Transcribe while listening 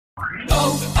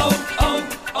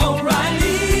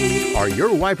O'Reilly. Are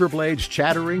your wiper blades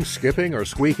chattering, skipping, or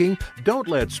squeaking? Don't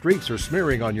let streaks or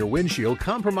smearing on your windshield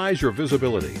compromise your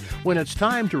visibility. When it's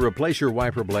time to replace your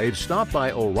wiper blades, stop by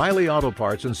O'Reilly Auto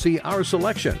Parts and see our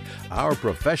selection. Our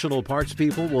professional parts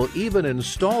people will even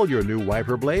install your new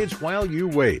wiper blades while you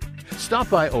wait. Stop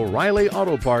by O'Reilly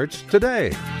Auto Parts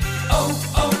today.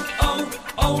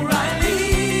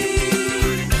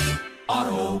 O'Reilly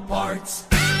Auto Parts.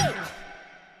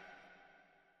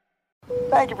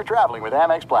 Thank you for traveling with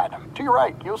Amex Platinum. To your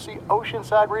right, you'll see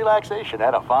oceanside relaxation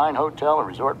at a fine hotel and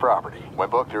resort property. When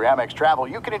booked through Amex Travel,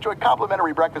 you can enjoy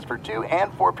complimentary breakfast for 2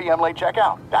 and 4 p.m. late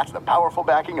checkout. That's the powerful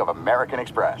backing of American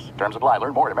Express. Terms apply.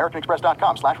 Learn more at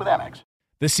americanexpress.com/withAmex.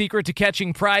 The secret to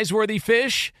catching prize-worthy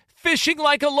fish? Fishing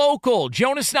like a local.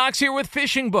 Jonas Knox here with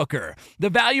Fishing Booker.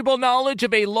 The valuable knowledge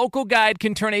of a local guide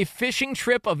can turn a fishing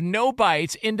trip of no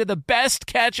bites into the best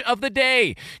catch of the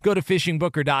day. Go to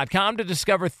fishingbooker.com to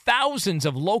discover thousands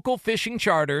of local fishing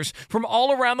charters from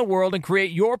all around the world and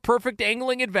create your perfect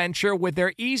angling adventure with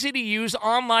their easy-to-use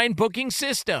online booking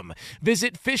system.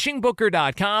 Visit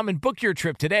fishingbooker.com and book your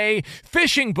trip today.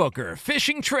 Fishing Booker.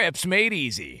 Fishing trips made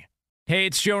easy. Hey,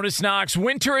 it's Jonas Knox.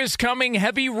 Winter is coming.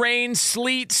 Heavy rain,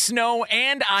 sleet, snow,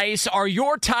 and ice. Are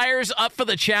your tires up for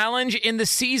the challenge? In the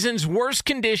season's worst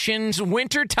conditions,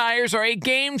 winter tires are a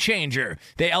game changer.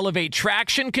 They elevate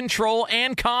traction, control,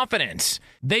 and confidence.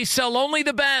 They sell only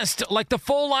the best, like the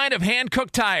full line of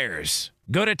hand-cooked tires.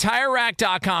 Go to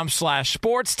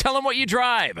TireRack.com/sports. Tell them what you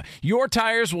drive. Your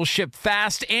tires will ship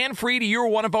fast and free to you,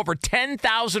 one of over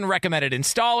 10,000 recommended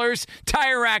installers.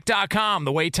 TireRack.com,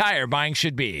 the way tire buying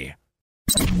should be.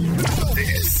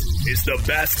 This is the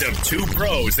best of two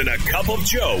pros and a cup of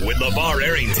Joe with LeVar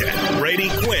Arrington, Brady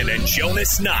Quinn, and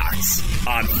Jonas Knox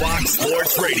on Fox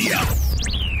Sports Radio.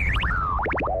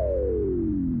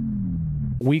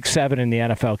 Week 7 in the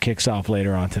NFL kicks off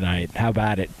later on tonight. How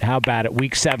about it?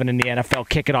 Week 7 in the NFL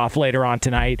kicking off later on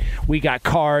tonight. We got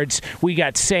Cards, we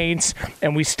got Saints,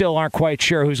 and we still aren't quite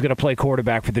sure who's going to play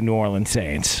quarterback for the New Orleans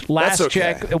Saints. Last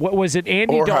check, what was it,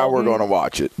 Andy Dalton? Or how we're going to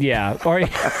watch it. Yeah. Or,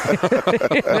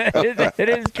 it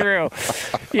is true.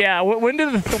 Yeah. When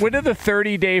did the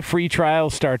 30-day free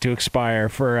trial start to expire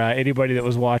for anybody that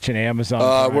was watching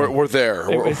Amazon? We're there.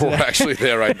 We're actually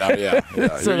there right now, yeah.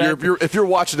 So if you're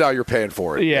watching now, you're paying for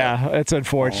it. Yeah, it's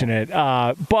unfortunate.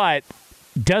 But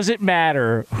does it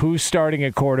matter who's starting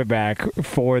at quarterback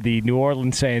for the New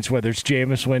Orleans Saints, whether it's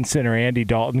Jameis Winston or Andy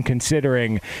Dalton,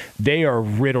 considering they are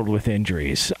riddled with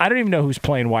injuries? I don't even know who's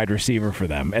playing wide receiver for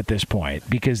them at this point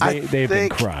because they've been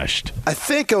crushed. I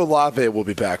think Olave will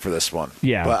be back for this one.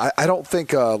 Yeah. But I don't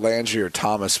think Landry or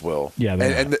Thomas will. Yeah,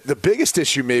 and the biggest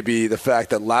issue may be the fact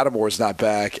that Lattimore is not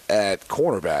back at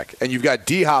cornerback, and you've got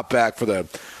D-Hop back for the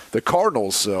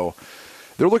Cardinals, so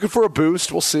they're looking for a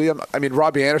boost. We'll see. I mean,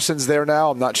 Robbie Anderson's there now.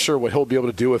 I'm not sure what he'll be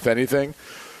able to do, if anything,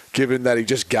 given that he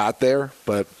just got there.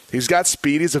 But he's got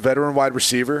speed. He's a veteran wide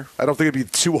receiver. I don't think it'd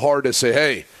be too hard to say,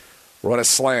 hey, run a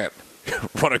slant,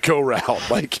 run a go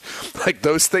route. Like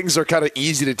those things are kind of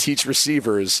easy to teach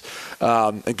receivers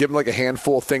and give them like a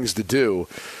handful of things to do.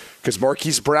 Because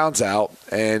Marquise Brown's out,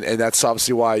 and that's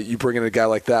obviously why you bring in a guy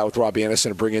like that with Robbie Anderson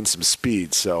to bring in some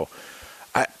speed. So,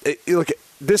 look,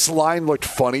 this line looked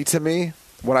funny to me.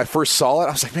 When I first saw it,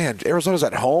 I was like, man, Arizona's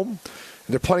at home, and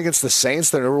they're playing against the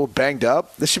Saints. They're a little banged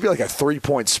up. This should be like a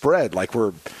 3-point spread, like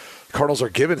where Cardinals are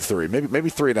given 3, maybe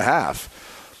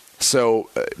 3.5. So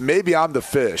maybe I'm the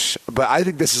fish, but I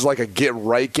think this is like a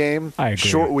get-right game. I agree.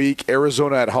 Short week,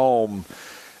 Arizona at home.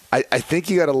 I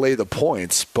think you got to lay the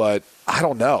points, but I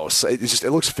don't know. So it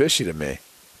looks fishy to me.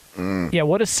 Yeah,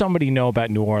 what does somebody know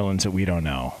about New Orleans that we don't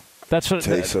know? That's what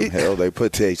Taysom Hill. They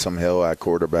put Taysom Hill at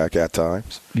quarterback at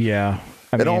times. Yeah.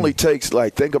 It only takes,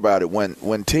 think about it,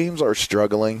 when teams are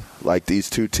struggling, like these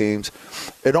two teams,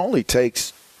 it only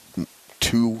takes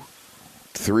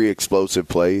 2-3 explosive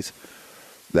plays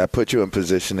that put you in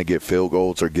position to get field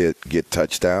goals or get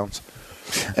touchdowns.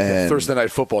 And Thursday Night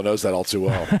Football knows that all too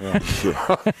well.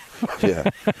 Yeah.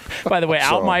 By the way,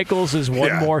 Al Michaels is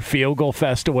one more field goal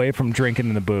fest away from drinking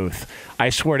in the booth. I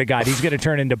swear to God, he's going to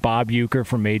turn into Bob Uecker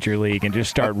from Major League and just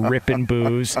start ripping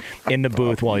booze in the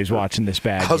booth while he's watching this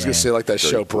bad game. I was going to say like that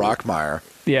show Brockmire.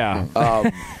 Yeah.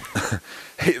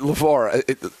 Hey,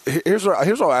 LeVar, here's what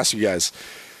I'll ask you guys.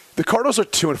 The Cardinals are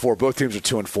 2-4. Both teams are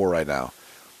 2-4 right now.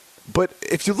 But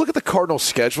if you look at the Cardinals'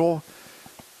 schedule,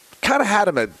 kind of had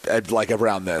them at like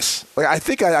around this. Like I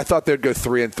thought they'd go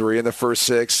 3-3 in the first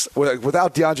 6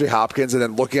 without DeAndre Hopkins, and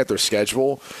then looking at their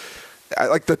schedule,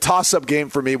 like the toss-up game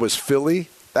for me was Philly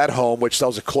at home, which that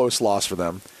was a close loss for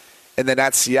them, and then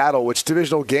at Seattle, which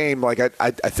divisional game. Like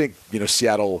I think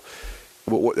Seattle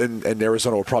and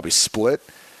Arizona will probably split.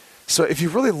 So if you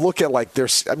really look at like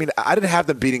there's, I mean, I didn't have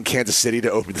them beating Kansas City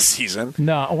to open the season.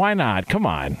 No, why not? Come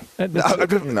on,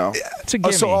 it's a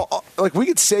gimme. So like we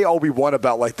could say all we want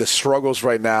about like the struggles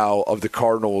right now of the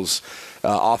Cardinals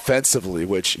offensively,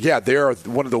 which they are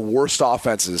one of the worst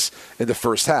offenses in the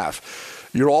first half.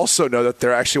 You also know that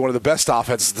they're actually one of the best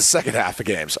offenses in the second half of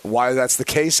games. Why that's the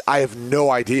case, I have no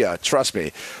idea. Trust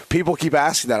me. People keep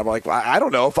asking that. I'm like, I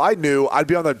don't know. If I knew, I'd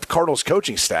be on the Cardinals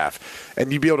coaching staff,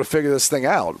 and you'd be able to figure this thing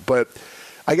out. But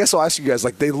I guess I'll ask you guys,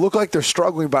 like, they look like they're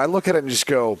struggling, but I look at it and just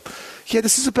go, yeah,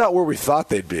 this is about where we thought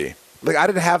they'd be. Like, I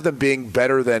didn't have them being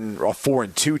better than a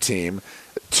 4-2 team.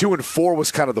 2-4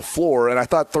 was kind of the floor, and I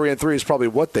thought 3-3 is probably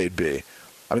what they'd be.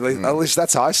 I mean, at least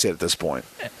that's how I see it at this point.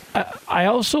 I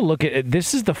also look at it.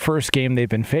 This is the first game they've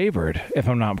been favored, if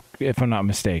I'm not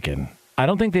mistaken. I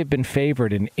don't think they've been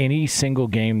favored in any single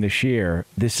game this year.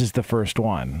 This is the first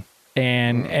one,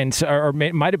 and so, or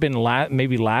it might have been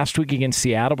maybe last week against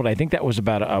Seattle, but I think that was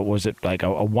about was it like a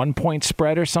 1-point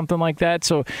spread or something like that.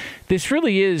 So this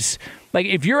really is. Like,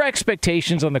 if your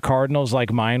expectations on the Cardinals,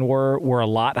 like mine were a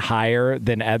lot higher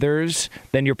than others,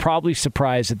 then you're probably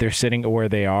surprised that they're sitting where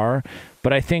they are.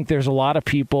 But I think there's a lot of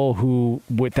people who,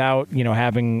 without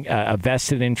having a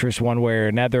vested interest one way or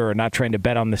another, or not trying to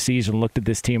bet on the season, looked at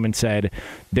this team and said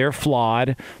they're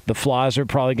flawed. The flaws are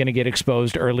probably going to get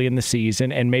exposed early in the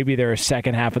season, and maybe they're a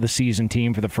second half of the season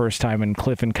team for the first time in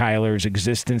Cliff and Kyler's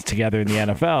existence together in the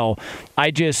NFL. I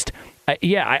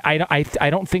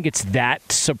don't think it's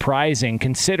that surprising,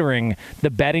 considering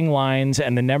the betting lines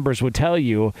and the numbers would tell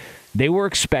you they were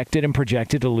expected and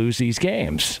projected to lose these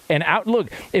games. And look,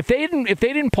 if they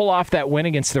didn't pull off that win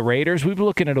against the Raiders, we'd be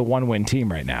looking at a 1-win team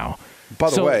right now. By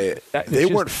the way, they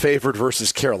weren't favored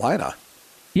versus Carolina.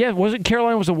 Yeah,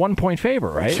 Carolina was a 1-point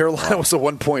favorite, right? Carolina was a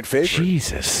 1-point favorite.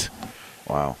 Jesus.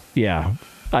 Wow. Yeah.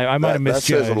 I might have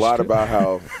misjudged. That says a lot about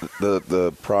how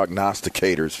the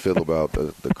prognosticators feel about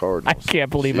the Cardinals. I can't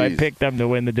believe I picked them to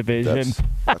win the division.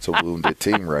 That's a wounded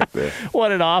team right there.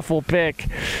 What an awful pick.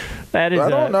 That is. I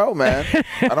don't know, man.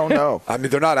 I don't know. I mean,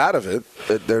 they're not out of it.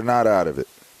 They're not out of it.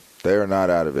 They're not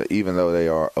out of it, even though they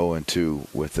are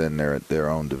 0-2 within their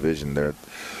own division.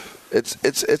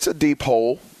 It's a deep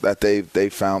hole that they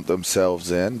found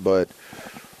themselves in, but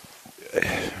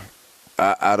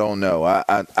I don't know.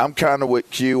 I'm kind of with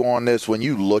Q on this. When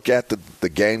you look at the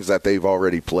games that they've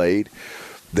already played,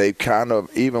 they've kind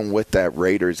of, even with that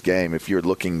Raiders game, if you're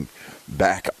looking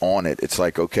back on it, it's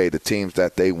like, okay, the teams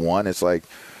that they won, it's like,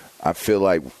 I feel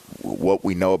like what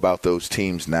we know about those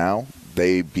teams now,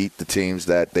 they beat the teams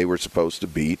that they were supposed to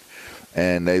beat,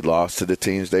 and they lost to the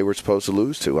teams they were supposed to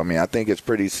lose to. I mean, I think it's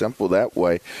pretty simple that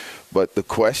way. But the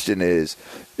question is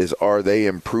are they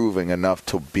improving enough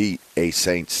to beat a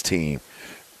Saints team?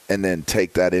 And then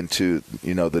take that into,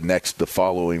 the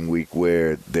following week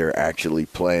where they're actually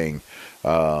playing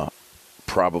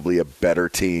probably a better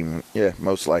team. Yeah,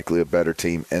 most likely a better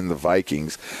team in the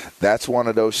Vikings. That's one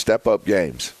of those step-up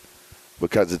games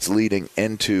because it's leading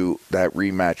into that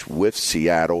rematch with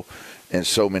Seattle in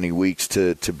so many weeks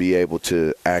to be able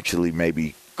to actually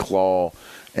maybe claw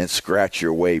and scratch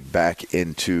your way back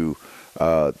into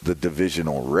the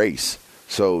divisional race.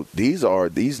 So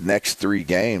these next 3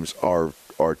 games are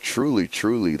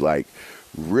truly like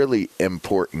really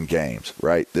important games,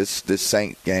 right? This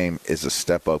Saints game is a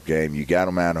step-up game. You got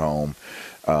them at home.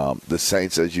 The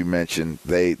Saints, as you mentioned,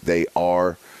 they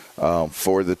are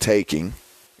for the taking.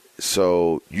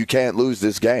 So you can't lose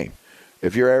this game.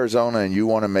 If you're Arizona and you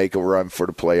want to make a run for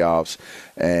the playoffs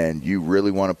and you really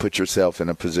want to put yourself in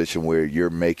a position where you're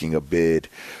making a bid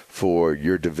for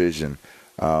your division,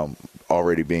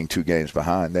 already being 2 games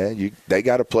behind, they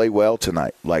got to play well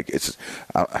tonight. Like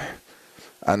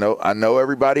I know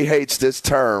everybody hates this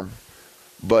term,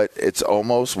 but it's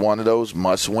almost one of those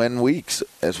must-win weeks.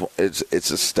 It's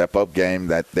a step-up game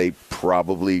that they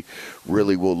probably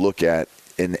really will look at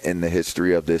in the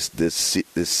history of this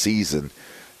season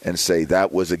and say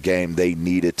that was a game they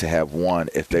needed to have won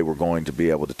if they were going to be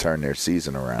able to turn their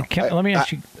season around. Let me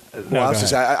ask you.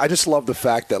 I just love the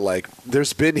fact that, like,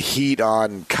 there's been heat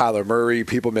on Kyler Murray,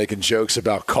 people making jokes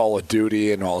about Call of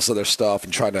Duty and all this other stuff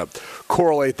and trying to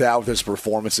correlate that with his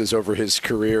performances over his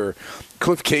career.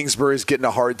 Cliff Kingsbury's getting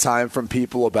a hard time from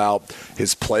people about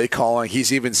his play calling.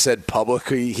 He's even said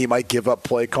publicly he might give up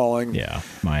play calling. Yeah,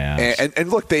 my ass. And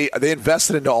look, they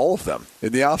invested into all of them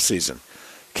in the offseason.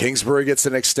 Kingsbury gets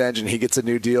an extension. He gets a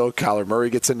new deal. Kyler Murray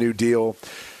gets a new deal.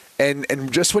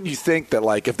 And just when you think that,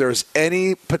 like, if there's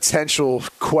any potential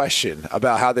question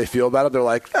about how they feel about it, they're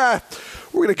like,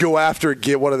 we're going to go after and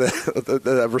get one of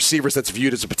the receivers that's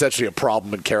viewed as potentially a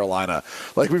problem in Carolina.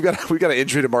 Like, we've got an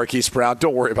injury to Marquise Brown.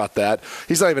 Don't worry about that.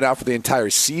 He's not even out for the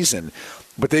entire season.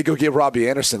 But they go get Robbie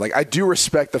Anderson. Like, I do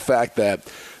respect the fact that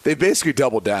they basically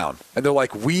doubled down. And they're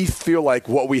like, we feel like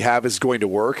what we have is going to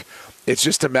work. It's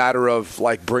just a matter of,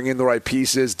 like, bringing the right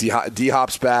pieces.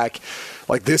 D-Hop's back.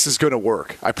 Like, this is going to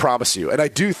work. I promise you. And I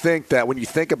do think that when you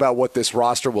think about what this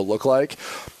roster will look like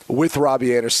with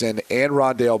Robbie Anderson and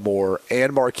Rondale Moore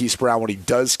and Marquise Brown when he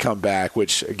does come back,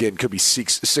 which, again, could be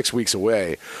 6 weeks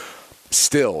away,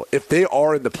 still, if they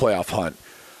are in the playoff hunt,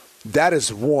 that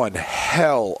is one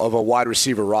hell of a wide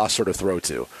receiver roster to throw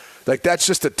to. Like, that's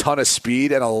just a ton of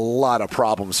speed and a lot of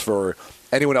problems for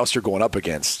anyone else you're going up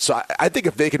against. So I think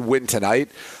if they can win tonight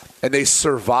and they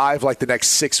survive like the next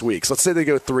 6 weeks, let's say they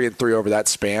go 3-3 over that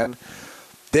span,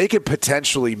 they could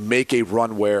potentially make a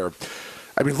run where,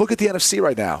 I mean, look at the NFC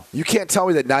right now. You can't tell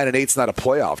me that 9-8 is not a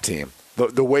playoff team.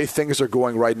 The way things are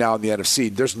going right now in the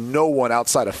NFC, there's no one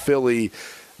outside of Philly,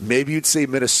 maybe you'd say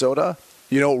Minnesota,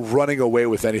 running away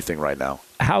with anything right now.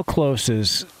 How close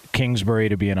is Kingsbury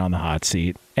to being on the hot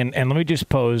seat? And let me just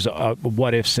pose a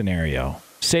what-if scenario.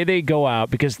 Say they go out,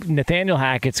 because Nathaniel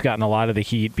Hackett's gotten a lot of the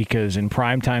heat because in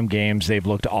primetime games they've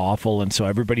looked awful, and so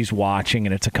everybody's watching,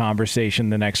 and it's a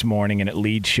conversation the next morning, and it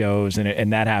leads shows,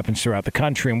 and that happens throughout the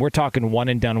country. And we're talking one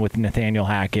and done with Nathaniel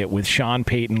Hackett, with Sean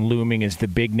Payton looming as the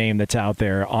big name that's out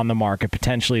there on the market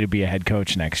potentially to be a head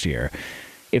coach next year.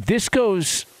 If this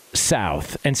goes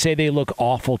south, and say they look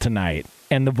awful tonight,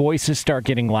 and the voices start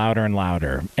getting louder and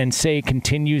louder, and say it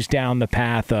continues down the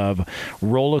path of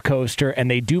roller coaster,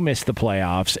 and they do miss the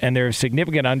playoffs, and they're a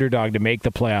significant underdog to make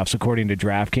the playoffs according to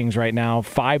DraftKings right now,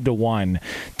 5-1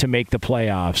 to make the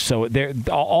playoffs. So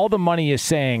all the money is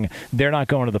saying they're not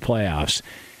going to the playoffs.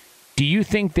 Do you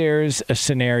think there's a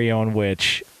scenario in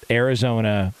which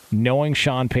Arizona, knowing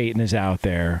Sean Payton is out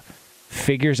there,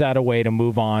 figures out a way to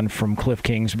move on from Cliff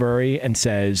Kingsbury and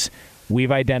says,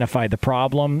 we've identified the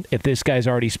problem. If this guy's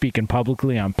already speaking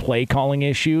publicly on play calling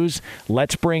issues,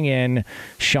 let's bring in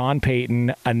Sean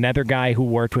Payton, another guy who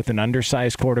worked with an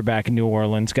undersized quarterback in New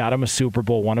Orleans, got him a Super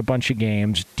Bowl, won a bunch of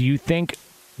games. Do you think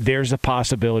there's a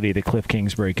possibility that Cliff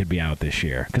Kingsbury could be out this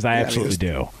year? Because I absolutely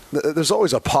do. There's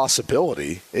always a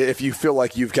possibility if you feel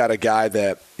like you've got a guy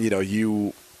that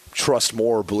you trust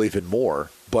more or believe in more.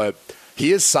 But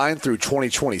he is signed through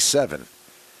 2027.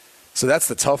 So that's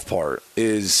the tough part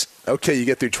is, okay, you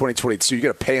get through 2022, you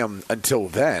got to pay him until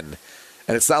then.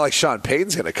 And it's not like Sean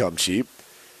Payton's going to come cheap.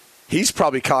 He's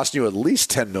probably costing you at least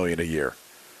 $10 million a year.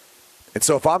 And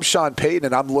so if I'm Sean Payton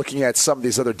and I'm looking at some of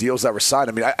these other deals that were signed,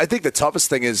 I mean, I think the toughest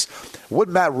thing is what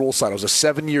Matt Rule signed. It was a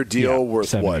 7-year deal worth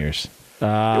 7 years.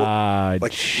 Was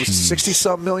it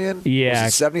 60-some million? Yeah.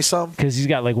 Was it 70-some? Because he's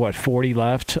got 40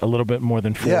 left? A little bit more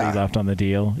than 40 left on the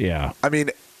deal. Yeah. I mean,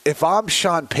 if I'm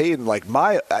Sean Payton,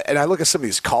 and I look at some of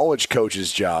these college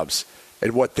coaches' jobs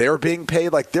and what they're being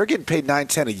paid, they're getting paid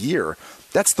 $9-10 a year.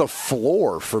 That's the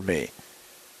floor for me.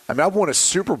 I mean, I've won a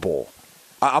Super Bowl.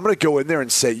 I'm going to go in there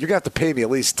and say, you're going to have to pay me at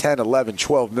least $10, $11,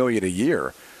 $12 million a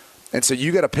year. And so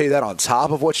you got to pay that on top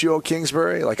of what you owe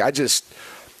Kingsbury?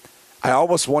 I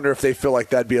almost wonder if they feel like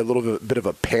that'd be a little bit of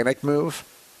a panic move.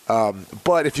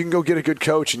 But if you can go get a good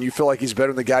coach and you feel like he's better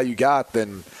than the guy you got,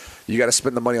 then you got to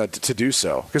spend the money to do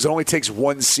so. Because it only takes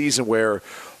one season where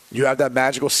you have that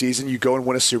magical season, you go and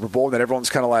win a Super Bowl, and then everyone's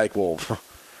kind of like, well,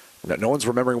 no one's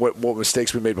remembering what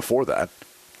mistakes we made before that.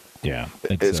 Yeah.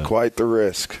 It's quite the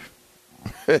risk.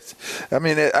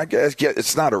 I guess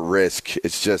it's not a risk.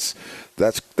 It's just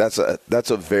that's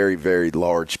a very, very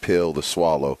large pill to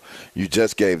swallow. You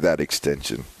just gave that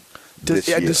extension.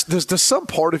 Does some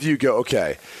part of you go,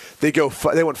 okay, they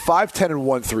went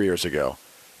 5-10-1 3 years ago.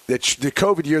 The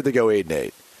COVID year, they go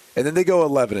 8-8. And then they go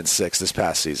 11-6 this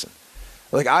past season.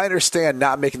 I understand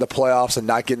not making the playoffs and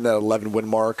not getting that 11-win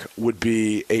mark would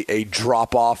be a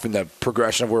drop-off in the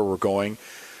progression of where we're going.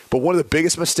 But one of the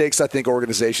biggest mistakes I think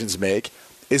organizations make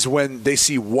is when they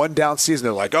see one down season,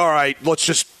 they're like, all right, let's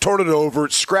just turn it over,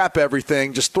 scrap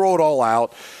everything, just throw it all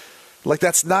out.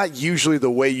 That's not usually the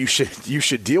way you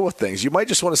should deal with things. You might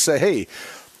just want to say, hey,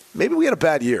 maybe we had a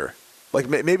bad year.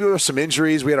 Maybe there were some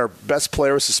injuries. We had our best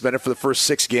player suspended for the first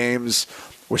 6 games.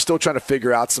 We're still trying to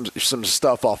figure out some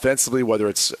stuff offensively, whether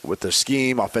it's with their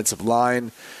scheme, offensive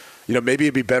line. Maybe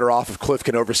it'd be better off if Cliff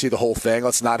can oversee the whole thing.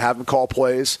 Let's not have him call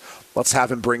plays. Let's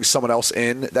have him bring someone else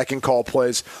in that can call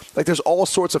plays. There's all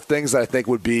sorts of things that I think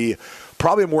would be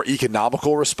probably a more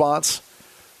economical response.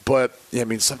 But,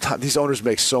 sometimes these owners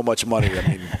make so much money.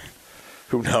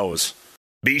 Who knows?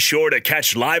 Be sure to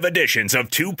catch live editions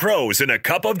of Two Pros and a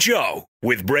Cup of Joe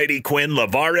with Brady Quinn,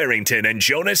 LeVar Arrington, and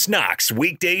Jonas Knox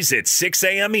weekdays at 6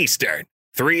 a.m. Eastern,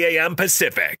 3 a.m.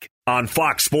 Pacific on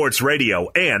Fox Sports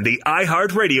Radio and the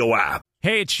iHeartRadio app.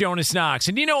 Hey, it's Jonas Knox,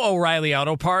 and you know O'Reilly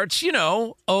Auto Parts. You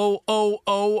know,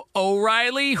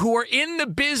 O'Reilly, who are in the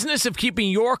business of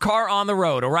keeping your car on the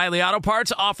road. O'Reilly Auto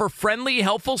Parts offer friendly,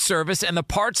 helpful service and the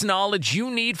parts knowledge you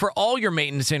need for all your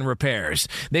maintenance and repairs.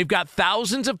 They've got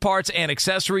thousands of parts and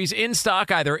accessories in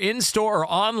stock, either in-store or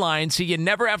online, so you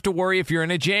never have to worry if you're in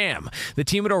a jam. The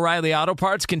team at O'Reilly Auto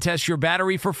Parts can test your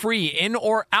battery for free in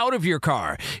or out of your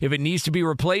car. If it needs to be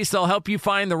replaced, they'll help you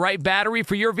find the right battery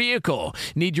for your vehicle.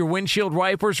 Need your windshield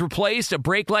wipers replaced, a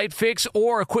brake light fix,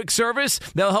 or a quick service?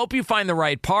 They'll help you find the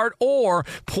right part or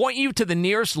point you to the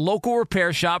nearest local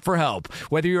repair shop for help.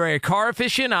 Whether you're a car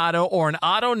aficionado or an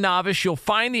auto novice, you'll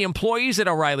find the employees at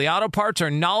O'Reilly Auto Parts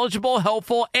are knowledgeable,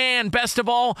 helpful, and best of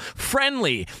all,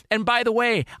 friendly. And by the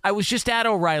way, I was just at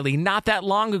O'Reilly not that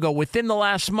long ago, within the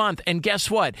last month, and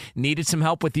guess what? Needed some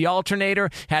help with the alternator,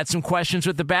 had some questions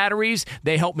with the batteries.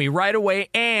 They helped me right away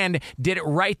and did it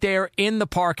right there in the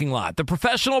parking lot. The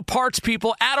professional parts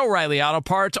people at O'Reilly Auto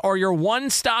Parts are your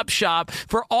one-stop shop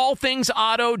for all things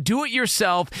auto,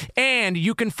 do-it-yourself, and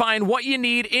you can find what you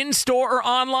need in-store or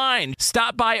online.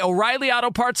 Stop by O'Reilly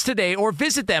Auto Parts today or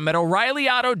visit them at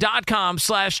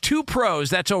O'ReillyAuto.com/2pros.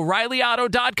 That's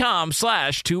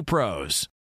O'ReillyAuto.com/2pros.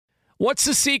 What's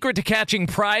the secret to catching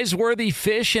prize-worthy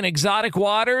fish in exotic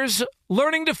waters?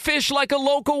 Learning to fish like a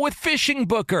local with Fishing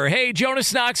Booker. Hey,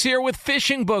 Jonas Knox here with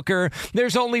Fishing Booker.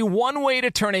 There's only one way to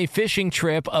turn a fishing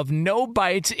trip of no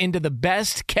bites into the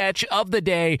best catch of the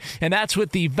day, and that's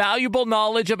with the valuable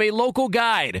knowledge of a local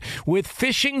guide. With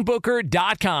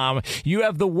FishingBooker.com, you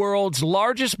have the world's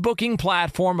largest booking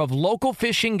platform of local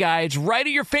fishing guides right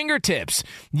at your fingertips.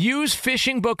 Use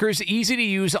Fishing Booker's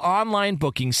easy-to-use online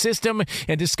booking system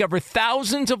and discover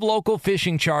thousands of local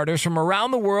fishing charters from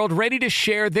around the world ready to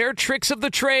share their tricks of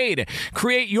the trade.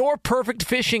 Create your perfect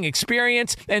fishing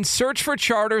experience and search for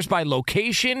charters by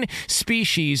location,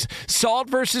 species, salt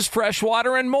versus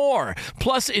freshwater, and more.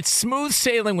 Plus, it's smooth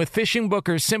sailing with Fishing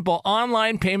Booker's simple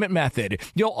online payment method.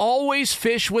 You'll always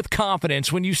fish with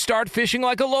confidence when you start fishing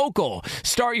like a local.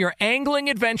 Start your angling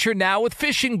adventure now with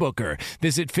Fishing Booker.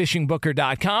 Visit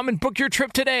FishingBooker.com and book your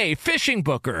trip today. Fishing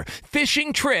Booker.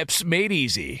 Fishing trips made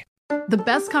easy. The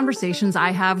best conversations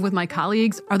I have with my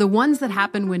colleagues are the ones that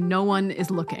happen when no one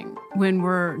is looking, when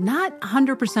we're not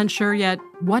 100% sure yet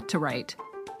what to write.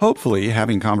 Hopefully,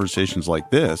 having conversations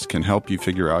like this can help you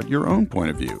figure out your own point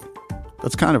of view.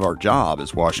 That's kind of our job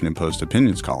as Washington Post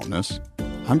opinions columnists.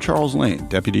 I'm Charles Lane,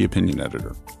 Deputy Opinion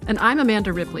Editor. And I'm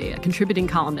Amanda Ripley, a contributing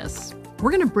columnist.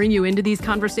 We're going to bring you into these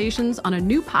conversations on a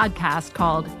new podcast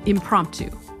called Impromptu.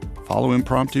 Follow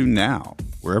Impromptu now,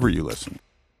 wherever you listen.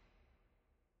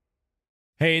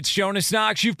 Hey, it's Jonas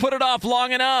Knox. You've put it off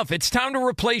long enough. It's time to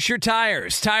replace your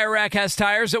tires. Tire Rack has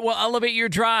tires that will elevate your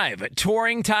drive.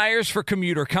 Touring tires for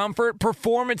commuter comfort,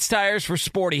 performance tires for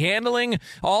sporty handling,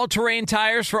 all-terrain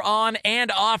tires for on-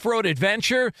 and off-road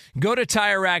adventure. Go to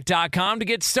TireRack.com to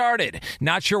get started.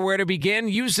 Not sure where to begin?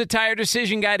 Use the Tire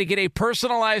Decision Guide to get a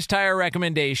personalized tire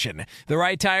recommendation. The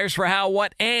right tires for how,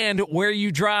 what, and where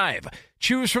you drive.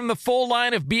 Choose from the full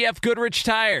line of BF Goodrich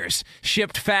tires,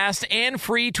 shipped fast and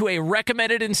free to a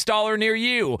recommended installer near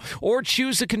you, or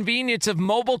choose the convenience of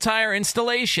mobile tire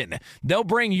installation. They'll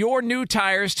bring your new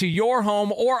tires to your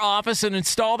home or office and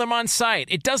install them on site.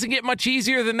 It doesn't get much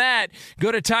easier than that.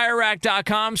 Go to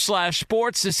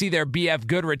TireRack.com/sports to see their BF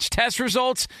Goodrich test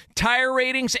results, tire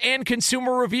ratings, and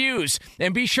consumer reviews.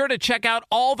 And be sure to check out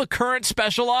all the current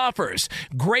special offers.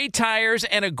 Great tires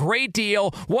and a great deal.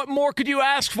 What more could you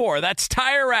ask for? That's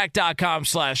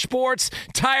TireRack.com/sports.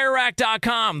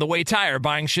 TireRack.com, the way tire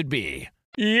buying should be.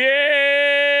 Yeah!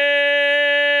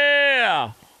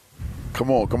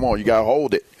 Come on. You got to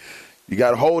hold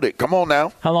it. Come on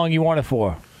now. How long you want it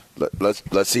for?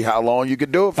 Let's see how long you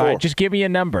can do it for. All right, just give me a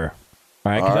number.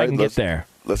 All right, because I can get there.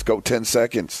 Let's go 10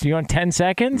 seconds. Do you want 10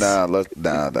 seconds? Let's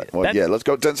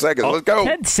go 10 seconds. Let's go.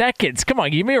 10 seconds. Come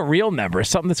on, give me a real number,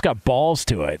 something that's got balls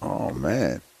to it. Oh,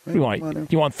 man. You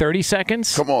want 30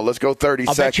 seconds? Come on, let's go 30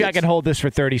 seconds. I'll bet you I can hold this for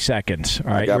 30 seconds.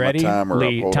 All right, you ready? My timer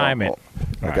Lee, up. time it.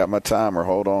 I got my timer.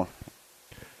 Hold on.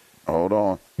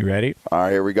 You ready? All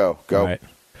right, here we go. Go. All right.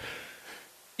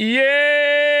 Yeah!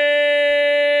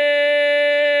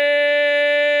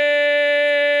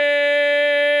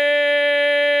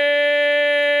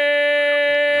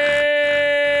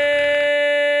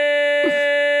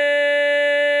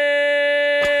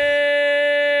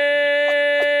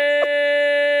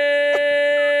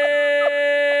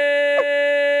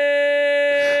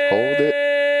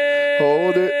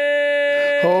 Hold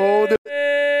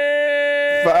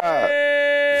 5,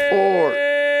 4,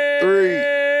 3,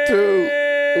 2,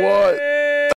 1.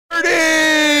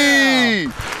 30!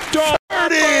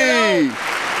 30!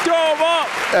 Throw him up!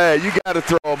 Hey, you got to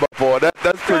throw him up, boy.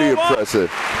 That's pretty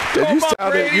impressive. And you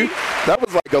sounded, that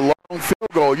was like a long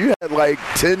field goal. You had like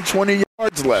 10, 20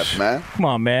 yards left, man. Come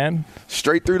on, man.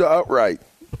 Straight through the upright.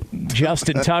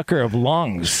 Justin Tucker of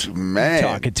lungs. Man.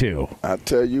 Talking to. I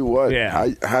tell you what.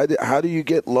 Yeah. How do you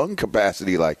get lung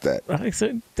capacity like that?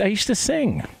 I used to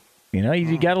sing.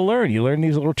 You got to learn. You learn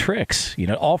these little tricks,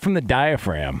 all from the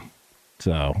diaphragm.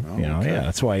 So,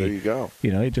 that's why. There you go.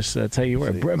 That's how you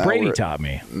work. Brady taught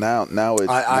me.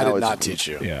 I did not teach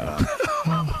you. Yeah.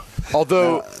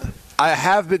 Although I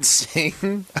have been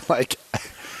seeing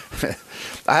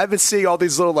all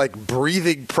these little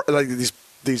breathing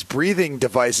these breathing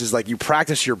devices, you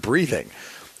practice your breathing.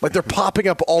 They're popping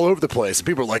up all over the place. And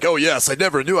people are like, oh, yes, I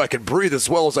never knew I could breathe as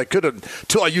well as I could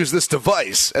until I used this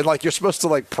device. And you're supposed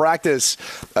to practice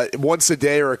once a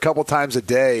day or a couple times a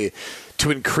day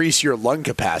to increase your lung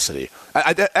capacity.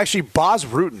 Actually, Boz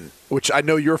Rutan, which I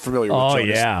know you're familiar with. Oh,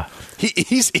 Jonas, yeah.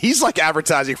 He's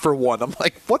advertising for one. I'm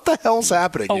like, what the hell's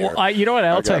happening here? You know what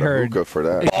else I heard? Hookah for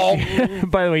that.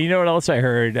 By the way, you know what else I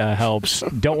heard helps?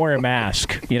 Don't wear a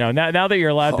mask. Now that you're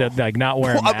allowed to not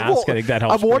wear a mask, I think that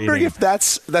helps. I'm wondering breathing. if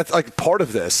that's part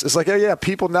of this. It's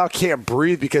people now can't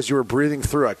breathe because you were breathing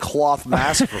through a cloth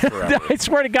mask for forever. I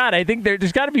swear to God, I think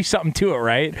there's got to be something to it,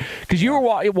 right? Because you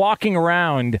were walking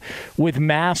around with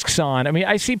masks on. I mean,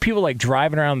 I see people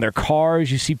driving around in their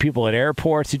cars. You see people at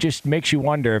airports. It just makes you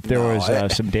wonder if there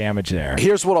was some damage there.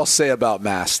 Here's what I'll say about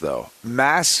masks, though.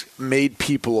 Masks made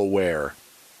people aware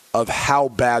of how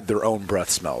bad their own breath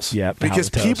smells. Yeah, because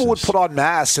people would put on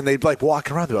masks and they'd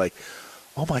walk around. They're like,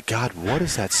 "Oh my God, what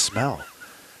is that smell?"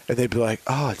 And they'd be like,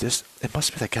 "Oh, it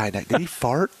must be that guy. Did he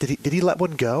fart? Did he let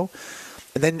one go?"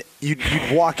 And then you'd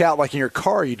walk out in your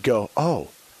car. You'd go,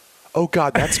 Oh,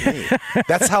 God, that's me.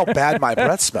 That's how bad my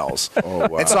breath smells. Oh,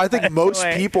 wow. And so I think most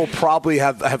people probably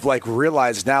have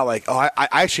realized now, I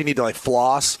actually need to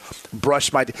floss,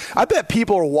 brush my teeth. I bet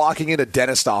people are walking into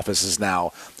dentist offices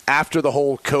now after the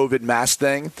whole COVID mask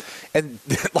thing, and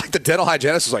the dental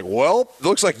hygienist is like, well, it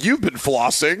looks like you've been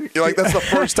flossing. You're like, that's the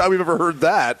first time we've ever heard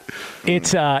that.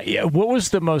 It's what was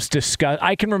the most disgusting?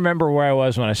 I can remember where I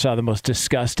was when I saw the most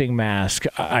disgusting mask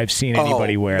I've seen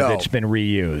anybody wear that's been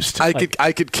reused.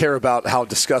 I could care about how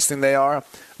disgusting they are.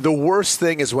 The worst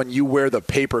thing is when you wear the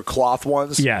paper cloth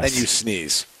ones and you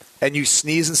sneeze. And you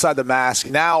sneeze inside the mask.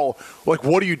 Now, what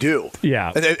do you do?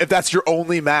 Yeah. And if that's your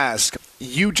only mask,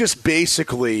 you just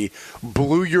basically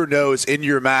blew your nose into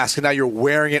your mask, and now you're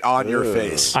wearing it on your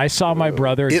face. I saw my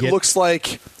brother. It looks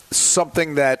like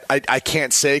something that I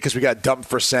can't say because we got dumped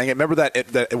for saying it. Remember that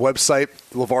website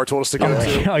LeVar told us to go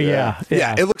to? Oh, yeah.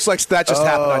 Yeah, it looks like that just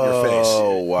happened on your face.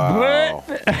 Oh, wow.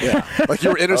 Yeah, like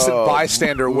you're an innocent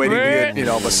bystander waiting to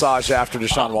get massage after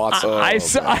Deshaun Watson. I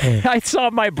saw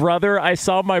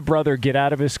my brother get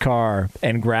out of his car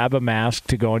and grab a mask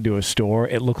to go into a store.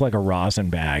 It looked like a rosin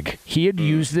bag. He had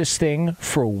used this thing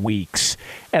for weeks,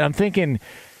 and I'm thinking,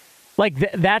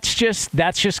 that's just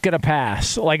going to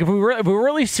pass. If we're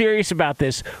really serious about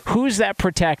this, who's that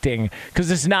protecting?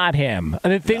 Because it's not him.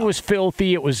 And the thing was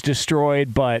filthy. It was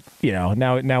destroyed. But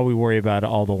now we worry about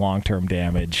all the long-term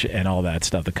damage and all that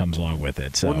stuff that comes along with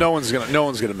it. So well, no one's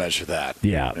gonna measure that.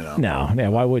 Yeah. No. Yeah.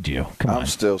 Why would you? Come on. I'm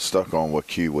still stuck on what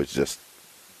Q was just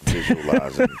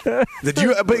visualizing. But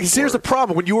here's the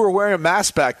problem. When you were wearing a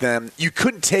mask back then, you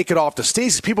couldn't take it off to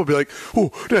sneeze. People would be like,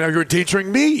 oh, now you're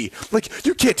endangering me.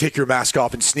 You can't take your mask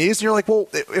off and sneeze. And you're like, well,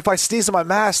 if I sneeze in my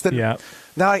mask, then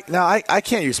now I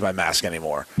can't use my mask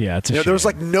anymore. Yeah, it's a shame. There was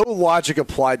no logic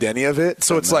applied to any of it.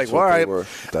 So it's all right, I'm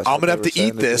going to have to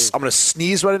eat this. I'm going to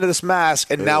sneeze right into this mask.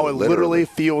 And now it literally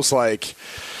feels like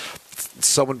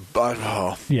someone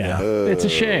it's a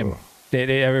shame. It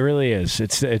really is.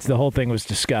 It's the whole thing was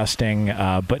disgusting,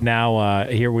 but now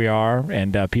here we are,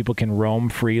 and people can roam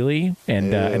freely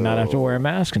and not have to wear a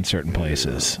mask in certain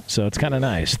places. So it's kind of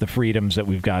nice, the freedoms that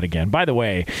we've got again. By the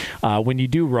way, when you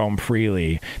do roam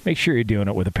freely, make sure you're doing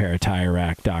it with a pair of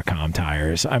TireRack.com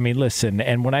tires. I mean, listen,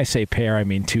 and when I say pair, I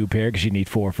mean 2 pair because you need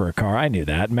 4 for a car. I knew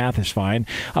that. Math is fine.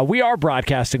 We are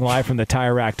broadcasting live from the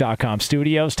TireRack.com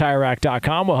studios.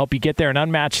 TireRack.com will help you get there. An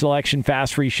unmatched selection,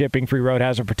 fast, free shipping, free road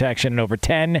hazard protection, and over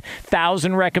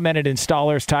 10,000 recommended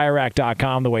installers.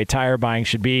 TireRack.com, the way tire buying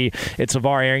should be. It's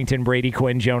LeVar Arrington, Brady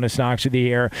Quinn, Jonas Knox with you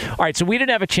here. All right, so we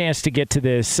didn't have a chance to get to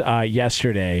this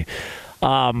yesterday.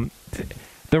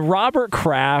 The Robert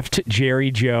Kraft, Jerry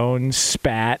Jones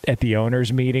spat at the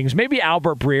owners' meetings. Maybe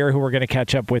Albert Breer, who we're going to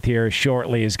catch up with here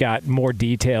shortly, has got more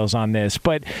details on this.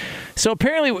 But so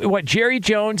apparently, Jerry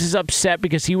Jones is upset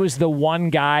because he was the one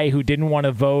guy who didn't want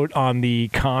to vote on the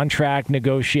contract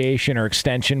negotiation or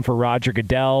extension for Roger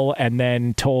Goodell, and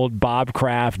then told Bob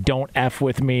Kraft, "Don't F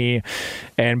with me."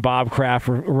 And Bob Kraft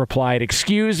replied,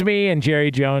 "Excuse me." And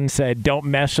Jerry Jones said, "Don't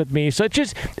mess with me." So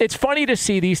it's funny to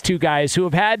see these two guys who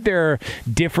have had their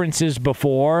differences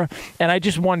before, and I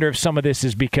just wonder if some of this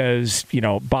is because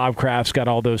Bob Kraft's got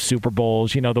all those Super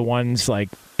Bowls, the ones like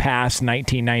past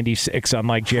 1996,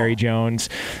 unlike Jerry Jones,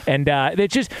 and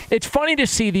it's funny to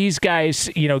see these guys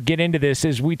get into this.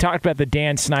 As we talked about the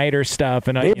Dan Snyder stuff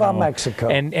and Mexico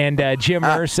and Jim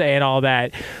Irsay and all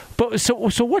that. But so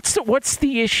what's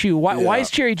the issue? Why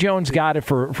has Jerry Jones got it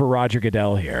for Roger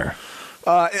Goodell here?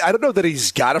 I don't know that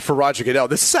he's got it for Roger Goodell.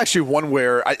 This is actually one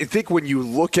where I think when you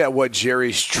look at what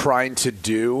Jerry's trying to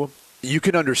do, you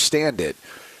can understand it.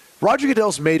 Roger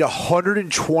Goodell's made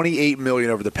 $128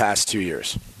 million over the past 2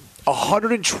 years.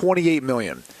 $128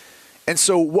 million. And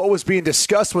so what was being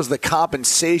discussed was the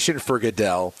compensation for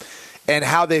Goodell and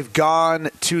how they've gone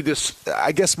to this,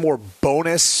 I guess, more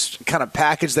bonus kind of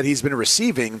package that he's been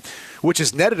receiving, which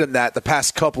has netted him that the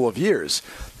past couple of years.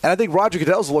 And I think Roger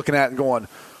Goodell's looking at it and going,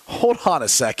 hold on a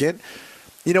second.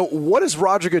 What is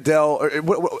Roger Goodell,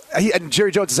 and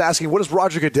Jerry Jones is asking, what has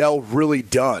Roger Goodell really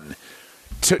done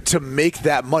to make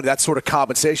that money, that sort of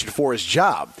compensation for his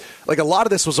job? Like, a lot of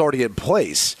this was already in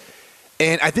place.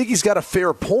 And I think he's got a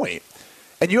fair point.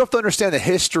 And you have to understand the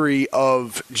history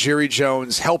of Jerry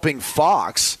Jones helping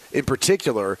Fox, in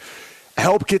particular,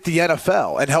 help get the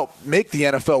NFL and help make the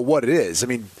NFL what it is. I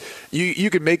mean, you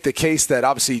could make the case that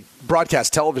obviously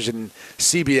broadcast television,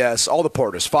 CBS, all the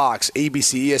partners, Fox,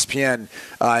 ABC, ESPN,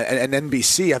 and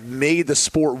NBC have made the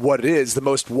sport what it is, the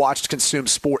most watched, consumed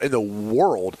sport in the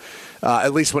world,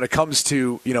 at least when it comes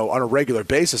to, on a regular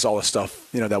basis, all the stuff,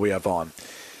 that we have on.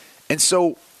 And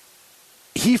so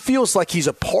he feels like he's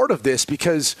a part of this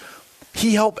because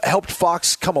he helped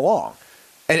Fox come along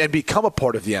and become a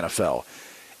part of the NFL.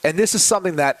 And this is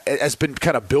something that has been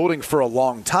kind of building for a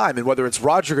long time. And whether it's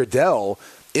Roger Goodell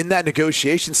in that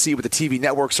negotiation seat with the TV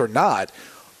networks or not,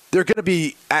 they're going to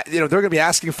be,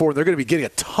 asking for, and they're going to be getting a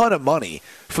ton of money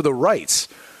for the rights.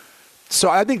 So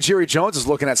I think Jerry Jones is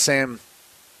looking at saying,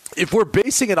 if we're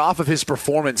basing it off of his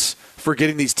performance for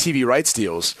getting these TV rights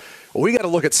deals, we got to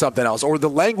look at something else, or the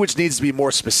language needs to be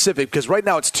more specific because right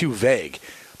now it's too vague.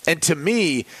 And to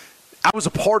me, I was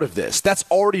a part of this. That's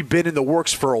already been in the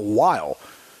works for a while.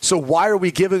 So why are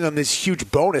we giving them this huge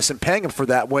bonus and paying them for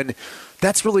that when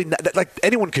that's really not, like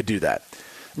anyone could do that?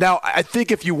 Now, I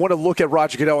think if you want to look at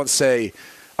Roger Goodell and say,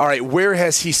 all right, where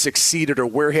has he succeeded or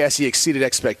where has he exceeded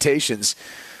expectations?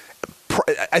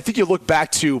 I think you look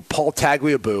back to Paul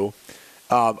Tagliabue,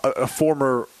 a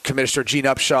former commissioner, Gene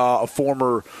Upshaw, a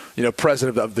former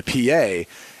president of the PA,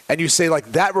 and you say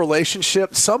like that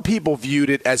relationship, some people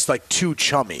viewed it as like too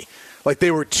chummy, like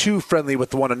they were too friendly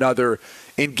with one another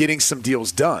in getting some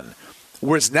deals done.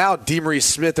 Whereas now DeMaurice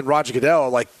Smith and Roger Goodell are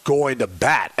like going to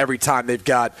bat every time they've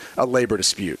got a labor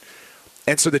dispute.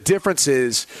 And so the difference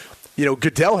is,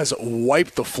 Goodell has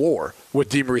wiped the floor with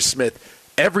DeMaurice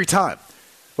Smith every time.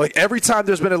 Like every time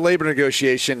there's been a labor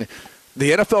negotiation,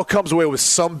 the NFL comes away with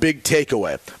some big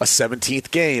takeaway, a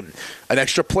 17th game, an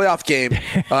extra playoff game,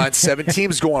 and 7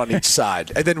 teams going on each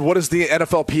side. And then what does the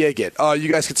NFLPA get?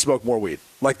 You guys can smoke more weed.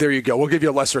 Like, there you go. We'll give you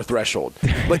a lesser threshold.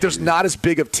 Like, there's not as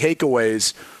big of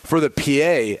takeaways for the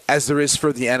PA as there is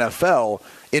for the NFL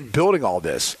in building all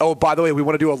this. Oh, by the way, we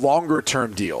want to do a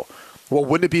longer-term deal. Well,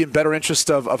 wouldn't it be in better interest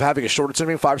of having a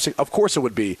shorter-term, 5 or 6? Of course it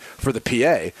would be for the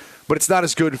PA, but it's not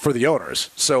as good for the owners.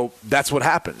 So that's what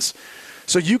happens.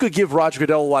 So you could give Roger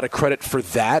Goodell a lot of credit for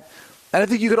that. And I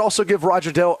think you could also give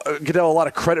Roger Goodell a lot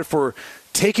of credit for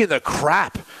taking the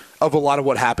crap of a lot of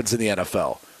what happens in the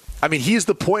NFL. I mean, he's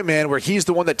the point man where he's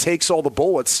the one that takes all the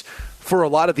bullets for a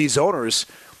lot of these owners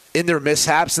in their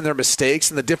mishaps and their mistakes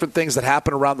and the different things that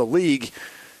happen around the league.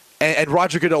 And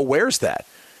Roger Goodell wears that.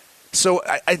 So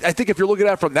I think if you're looking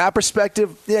at it from that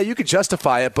perspective, yeah, you could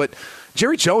justify it. But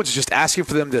Jerry Jones is just asking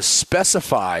for them to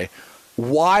specify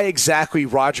why exactly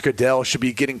Roger Goodell should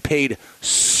be getting paid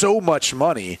so much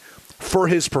money for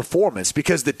his performance.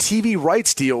 Because the TV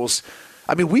rights deals,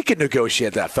 I mean, we can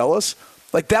negotiate that, fellas.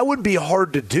 Like, that wouldn't be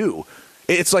hard to do.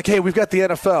 It's like, hey, we've got the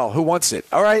NFL. Who wants it?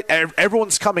 All right,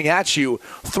 everyone's coming at you,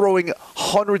 throwing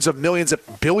hundreds of millions,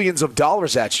 billions of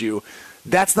dollars at you.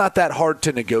 That's not that hard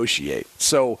to negotiate.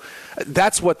 So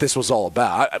that's what this was all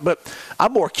about. But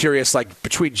I'm more curious, like,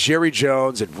 between Jerry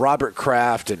Jones and Robert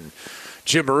Kraft and,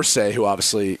 Jim Irsay, who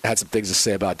obviously had some things to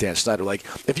say about Dan Snyder. Like,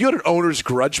 if you had an owner's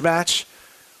grudge match,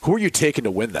 who are you taking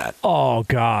to win that? Oh,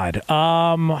 God.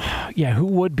 Yeah, who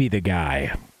would be the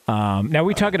guy? Now, are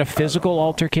we talking a physical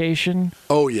altercation?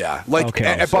 Oh, yeah. Like,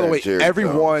 okay. And by the way,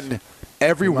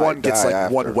 everyone gets like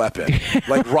after. one weapon.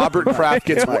 Like Robert Kraft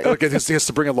gets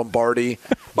to bring a Lombardi.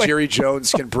 Jerry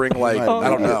Jones can bring I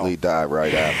don't know. Die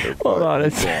right after. Hold on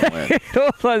a second. So,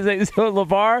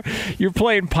 LeVar, you're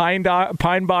playing Pine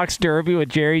Box Derby with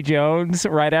Jerry Jones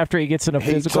right after he gets in a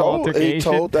physical altercation. He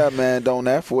told that man, don't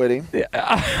F with him.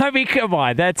 I mean, come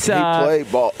on. That's he played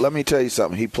ball. Let me tell you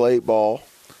something. He played ball.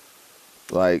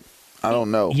 Like, I don't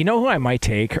know. You know who I might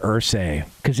take? Irsay.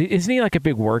 Because isn't he like a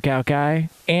big workout guy?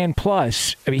 And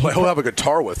plus, I mean, he'll have a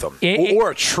guitar with him.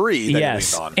 Or a tree that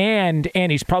yes, he leans on.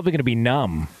 And he's probably going to be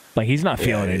numb. Like, he's not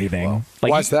feeling anything. Well,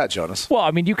 like, why's that, Jonas? Well,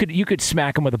 I mean, you could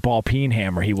smack him with a ball peen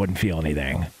hammer. He wouldn't feel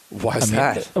anything. Why's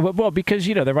that? Well, because,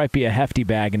 there might be a hefty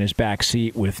bag in his back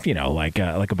seat with, like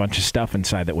a bunch of stuff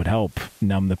inside that would help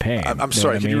numb the pain. I'm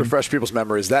sorry. Can you refresh people's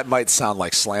memories? That might sound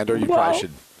like slander. You probably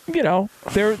should. There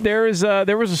was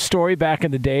a story back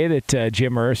in the day that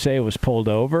Jim Irsay was pulled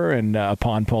over, and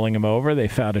upon pulling him over, they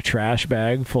found a trash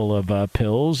bag full of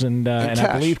pills and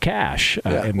I believe cash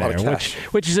in there,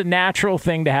 which is a natural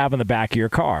thing to have in the back of your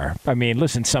car. I mean,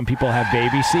 listen, some people have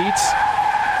baby seats.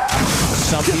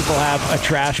 Some people have a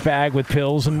trash bag with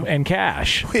pills and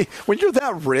cash. Wait, when you're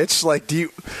that rich,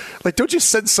 don't you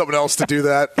send someone else to do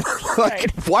that?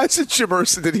 Why is it Jim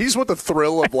Irsay? Did he just want the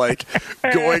thrill of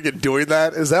going and doing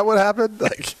that? Is that what happened?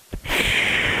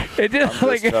 I'm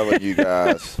just telling you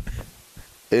guys,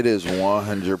 it is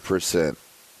 100%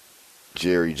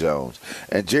 Jerry Jones.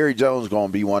 And Jerry Jones going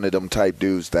to be one of them type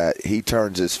dudes that he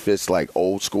turns his fist like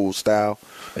old school style.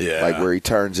 Yeah. Like where he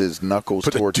turns his knuckles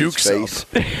towards his face.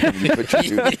 And you put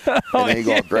your Duke, and then he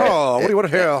going to grab. Oh, what do you want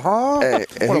to hear, huh?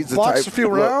 And he's to box a few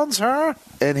rounds, huh?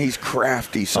 And he's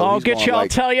crafty. So I'll get you, I'll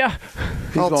tell you.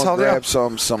 He's going to grab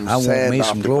some sand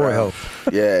off the ground.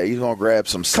 Yeah, he's going to grab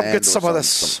some sand. Come get some of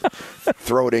this.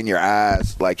 Throw it in your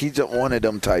eyes. Like, he's one of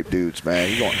them type dudes, man.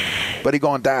 He's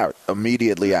going to die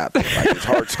immediately after. Like, his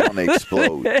heart's going to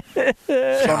explode.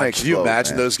 Can you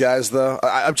imagine those guys, though?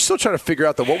 I'm still trying to figure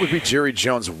out, what would be Jerry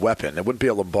Jones' weapon? It wouldn't be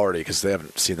a Lombardi because they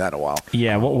haven't seen that in a while.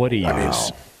 Yeah, what would he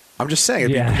use? I'm just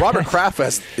saying, Robert Kraft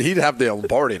he'd have the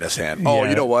Lombardi in his hand. Oh,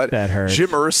 you know what? That hurts. Jim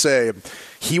Irsay,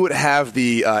 he would have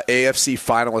the AFC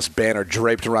finalist banner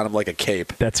draped around him like a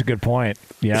cape. That's a good point.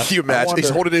 Yeah. Can you imagine? He's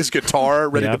holding his guitar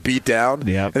ready to beat down,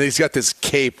 and he's got this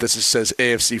cape that just says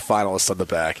AFC finalist on the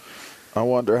back. I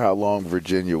wonder how long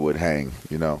Virginia would hang,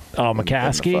 Oh,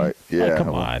 McCaskey? Yeah. Come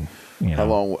on.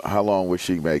 How long would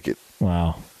she make it?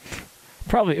 Well,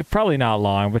 probably not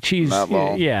long, but she's not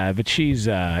long. Yeah, but she's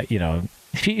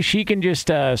she can just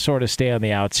sort of stay on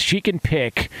the outs. She can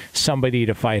pick somebody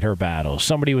to fight her battles,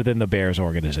 somebody within the Bears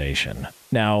organization.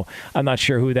 Now, I'm not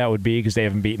sure who that would be because they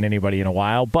haven't beaten anybody in a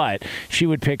while, but she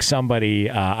would pick somebody,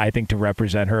 I think, to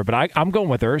represent her. But I'm going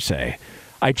with Irsay.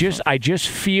 I just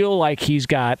feel like he's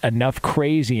got enough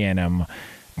crazy in him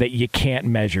that you can't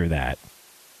measure that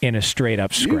in a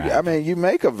straight-up scrap. You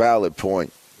make a valid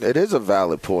point. It is a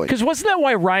valid point. Because wasn't that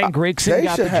why Ryan Grigson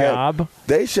got the job?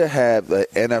 They should have the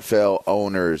NFL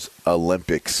Owners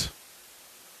Olympics.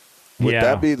 Would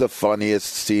that be the funniest,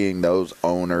 seeing those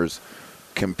owners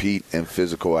compete in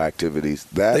physical activities?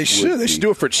 They should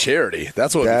do it for charity.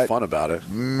 That's what would be fun about it.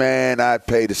 Man, I'd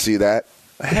pay to see that.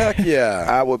 Heck yeah.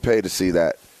 I would pay to see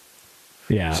that.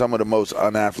 Yeah. Some of the most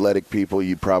unathletic people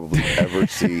you probably ever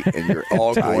see in your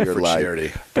entire life.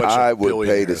 Charity. I would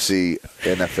pay to see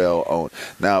NFL own.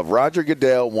 Now, if Roger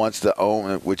Goodell wants to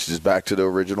own, which is back to the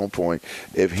original point,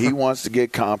 if he wants to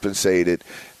get compensated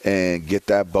and get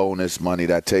that bonus money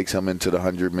that takes him into the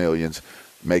 $100 millions,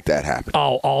 make that happen.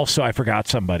 Oh, also, I forgot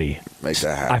somebody. Make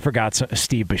that happen. I forgot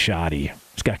Steve Bisciotti.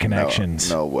 He's got connections.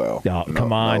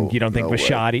 Come on. You don't think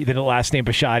Bisciotti, the last name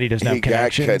Bisciotti doesn't have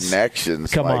connections? He got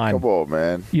connections. Come on,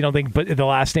 man. You don't think the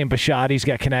last name Bisciotti's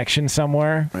got connections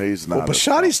somewhere? He's not. Well,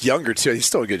 Bisciotti's younger, too. He's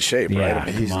still in good shape, right?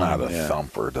 He's not a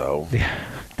thumper, though.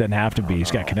 Doesn't have to be.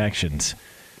 He's got connections.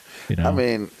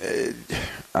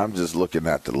 I'm just looking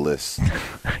at the list.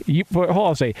 Hold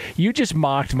on a second. You just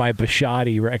mocked my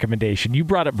Bisciotti recommendation. You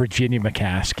brought up Virginia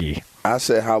McCaskey. I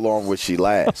said, how long would she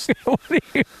last? What do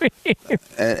you mean?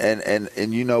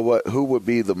 And you know what? Who would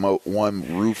be the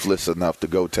one ruthless enough to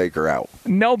go take her out?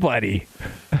 Nobody.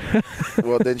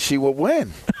 Well, then she would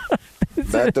win.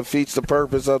 that defeats the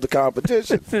purpose of the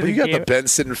competition. Well, you got the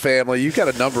Benson family. You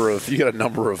got a number of.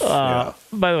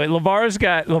 By the way, LeVar's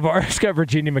got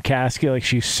Virginia McCaskey like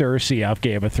she's Cersei off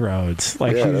Game of Thrones.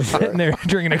 Like she's sitting there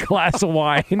drinking a glass of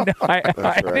wine,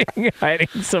 hiding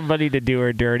somebody to do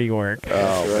her dirty work.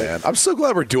 Oh man, I'm so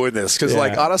glad we're doing this because,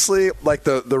 like, honestly, like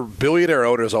the billionaire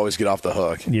owners always get off the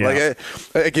hook. Yeah.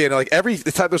 Like again, like every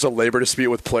time there's a labor dispute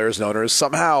with players and owners,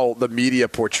 somehow the media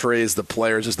portrays the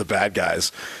players as the bad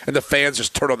guys, and the fans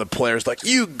just turn on the players like,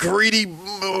 you greedy,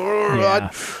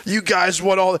 you guys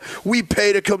want all. We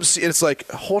pay to come see. And it's like,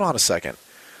 hold on a second.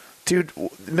 Dude,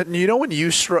 you know when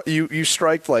you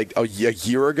strike like a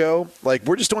year ago? Like,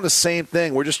 we're just doing the same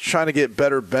thing. We're just trying to get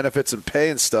better benefits and pay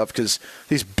and stuff because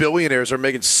these billionaires are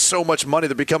making so much money.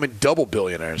 They're becoming double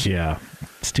billionaires. Yeah,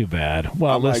 it's too bad.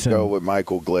 Well, listen. I might go with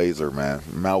Michael Glazer, man.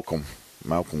 Malcolm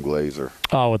Glazer.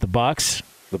 Oh, with the Bucks?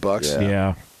 The Bucks?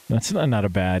 Yeah. That's not a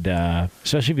bad,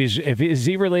 especially if is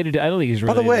he related to, I don't think he's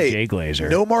related to Jay Glazer.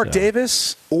 No Mark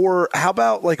Davis? Or how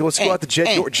about, like, let's go out to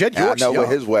Jed York. Jed York's young. I know what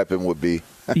his weapon would be.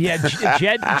 Yeah,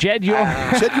 Jed York. Jed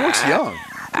York's young.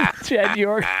 Jed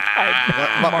York.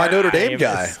 My Notre Dame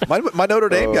guy. My Notre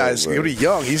Dame guy is going to be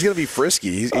young. He's going to be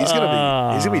frisky. He's going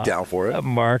to be down for it.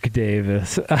 Mark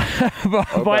Davis.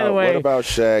 By the way. What about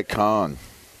Shad Khan?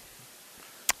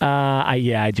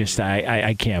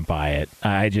 I can't buy it.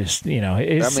 I just,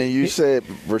 you said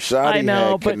Rashadi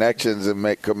had connections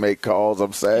and could make calls.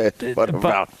 I'm saying, what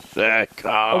about Shad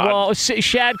Khan? Well,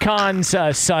 Shad Khan's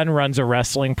son runs a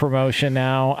wrestling promotion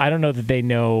now. I don't know that they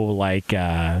know, like,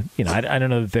 I don't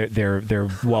know that they're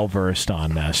well versed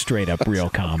on straight up real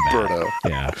combat. Berto.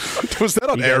 Yeah. Was that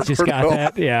on you air? Guys just got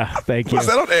that? Yeah. Thank you. Was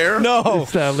that on air? No.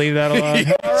 Just leave that alone.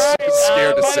 All right.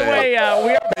 Scared to say.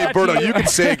 Hey, Berto, you can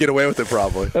say it, get away with it,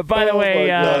 probably. By the way,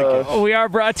 we are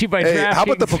brought to you by DraftKings. How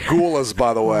about the Pagulas,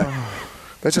 by the way?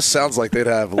 That just sounds like they'd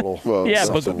have a little.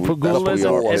 Pagulas and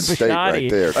Bashadi.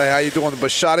 Right there. Hey, how you doing? The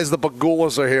Bashadis, the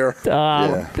Pagulas are here.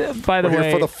 By the way, we're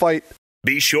here for the fight.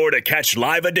 Be sure to catch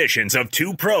live editions of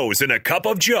Two Pros and a Cup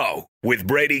of Joe with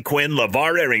Brady Quinn,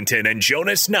 LeVar Arrington, and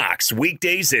Jonas Knox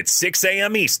weekdays at 6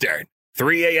 a.m. Eastern,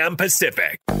 3 a.m.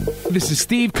 Pacific. This is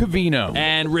Steve Covino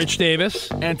and Rich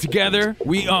Davis, and together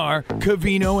we are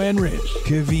Covino and Rich.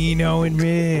 Covino and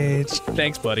Rich.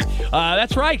 Thanks, buddy.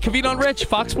 That's right, Covino and Rich,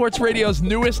 Fox Sports Radio's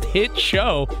newest hit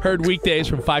show. Heard weekdays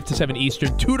from 5 to 7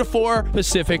 Eastern, 2 to 4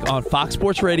 Pacific on Fox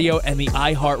Sports Radio and the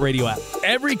iHeartRadio app.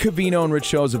 Every Covino and Rich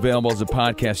show is available as a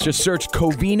podcast. Just search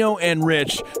Covino and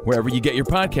Rich wherever you get your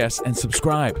podcasts and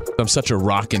subscribe. I'm such a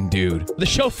rockin' dude. The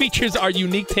show features our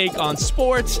unique take on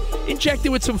sports,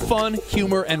 injected with some fun,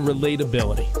 humor, and relatability.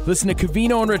 Listen to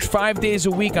Covino and Rich 5 days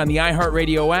a week on the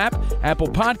iHeartRadio app, Apple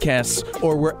Podcasts,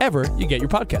 or wherever you get your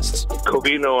podcasts.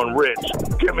 Covino and Rich,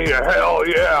 give me a hell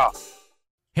yeah.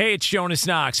 Hey, it's Jonas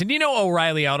Knox, and you know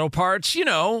O'Reilly Auto Parts. You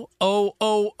know,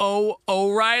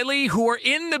 O'Reilly, who are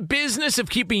in the business of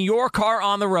keeping your car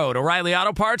on the road. O'Reilly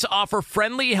Auto Parts offer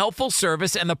friendly, helpful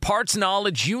service and the parts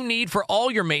knowledge you need for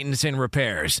all your maintenance and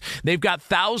repairs. They've got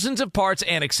thousands of parts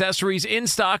and accessories in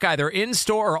stock, either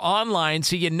in-store or online,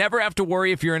 so you never have to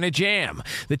worry if you're in a jam.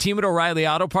 The team at O'Reilly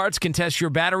Auto Parts can test your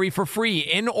battery for free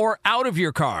in or out of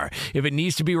your car. If it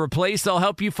needs to be replaced, they'll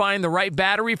help you find the right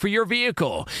battery for your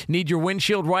vehicle. Need your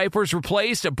windshield wipers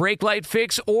replaced, a brake light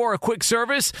fix, or a quick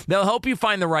service? They'll help you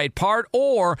find the right part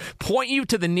or point you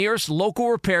to the nearest local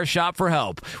repair shop for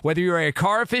help. Whether you're a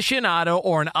car aficionado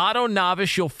or an auto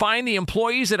novice, you'll find the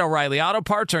employees at O'Reilly Auto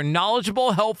Parts are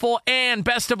knowledgeable, helpful, and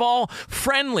best of all,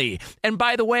 friendly. And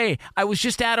by the way, I was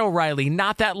just at O'Reilly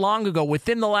not that long ago,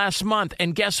 within the last month,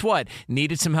 and guess what?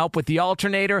 Needed some help with the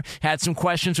alternator, had some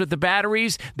questions with the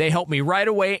batteries. They helped me right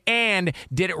away and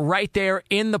did it right there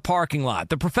in the parking lot.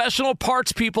 The professional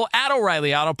parts people at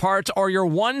O'Reilly Auto Parts are your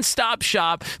one-stop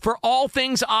shop for all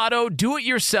things auto,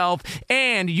 do-it-yourself,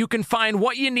 and you can find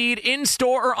what you need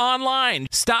in-store or online.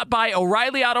 Stop by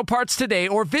O'Reilly Auto Parts today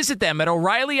or visit them at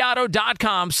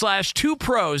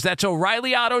O'ReillyAuto.com/2pros. That's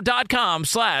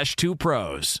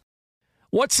O'ReillyAuto.com/2pros.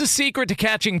 What's the secret to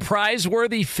catching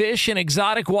prize-worthy fish in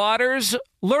exotic waters?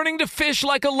 Learning to fish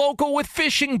like a local with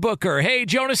Fishing Booker. Hey,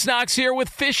 Jonas Knox here with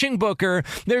Fishing Booker.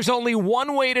 There's only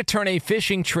one way to turn a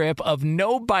fishing trip of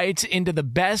no bites into the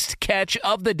best catch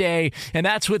of the day, and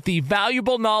that's with the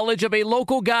valuable knowledge of a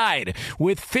local guide.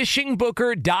 With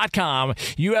FishingBooker.com,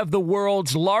 you have the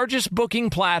world's largest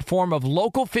booking platform of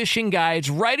local fishing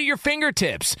guides right at your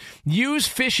fingertips. Use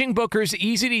Fishing Booker's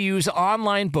easy-to-use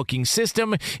online booking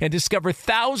system and discover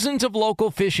thousands of local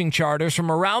fishing charters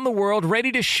from around the world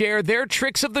ready to share their tricks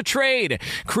tricks of the trade.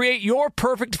 Create your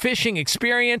perfect fishing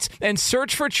experience and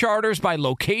search for charters by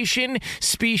location,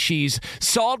 species,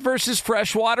 salt versus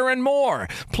freshwater, and more.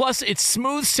 Plus, it's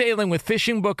smooth sailing with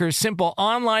Fishing Booker's simple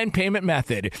online payment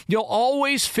method. You'll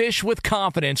always fish with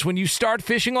confidence when you start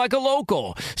fishing like a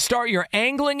local. Start your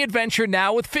angling adventure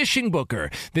now with Fishing Booker.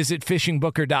 Visit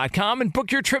fishingbooker.com and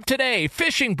book your trip today.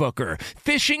 Fishing Booker.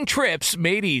 Fishing trips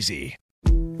made easy.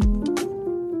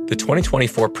 The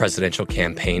 2024 presidential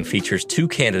campaign features two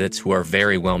candidates who are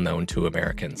very well known to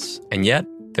Americans. And yet,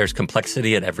 there's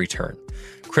complexity at every turn.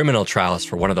 Criminal trials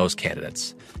for one of those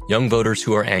candidates. Young voters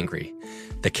who are angry.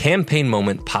 The Campaign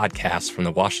Moment podcast from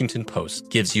the Washington Post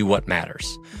gives you what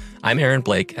matters. I'm Aaron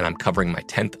Blake, and I'm covering my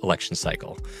 10th election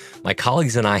cycle. My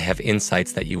colleagues and I have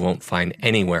insights that you won't find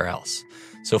anywhere else.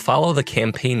 So follow The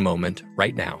Campaign Moment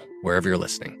right now, wherever you're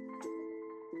listening.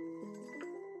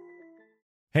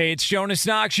 Hey, it's Jonas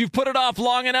Knox. You've put it off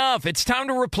long enough. It's time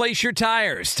to replace your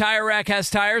tires. Tire Rack has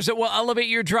tires that will elevate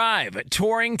your drive.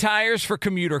 Touring tires for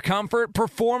commuter comfort,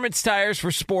 performance tires for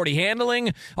sporty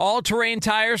handling, all-terrain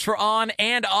tires for on-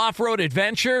 and off-road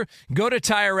adventure. Go to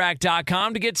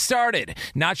TireRack.com to get started.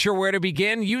 Not sure where to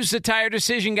begin? Use the Tire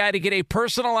Decision Guide to get a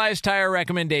personalized tire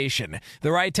recommendation.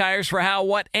 The right tires for how,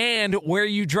 what, and where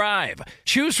you drive.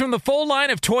 Choose from the full line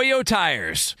of Toyo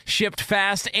tires. Shipped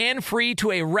fast and free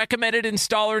to a recommended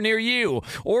installer near you,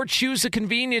 or choose the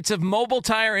convenience of mobile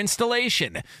tire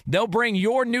installation. They'll bring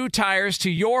your new tires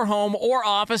to your home or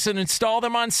office and install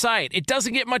them on site. It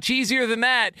doesn't get much easier than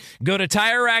that. Go to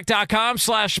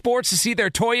TireRack.com/sports to see their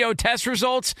Toyo test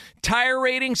results, tire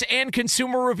ratings, and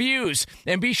consumer reviews.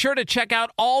 And be sure to check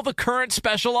out all the current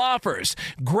special offers.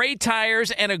 Great tires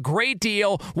and a great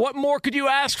deal. What more could you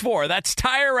ask for? That's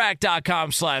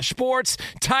TireRack.com/sports.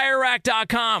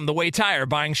 TireRack.com, the way tire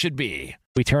buying should be.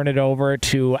 We turn it over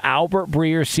to Albert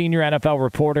Breer, senior NFL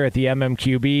reporter at the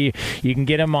MMQB. You can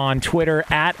get him on Twitter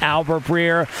at Albert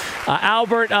Breer.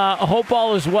 Albert, hope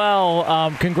all is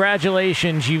well.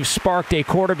 Congratulations. You've sparked a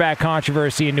quarterback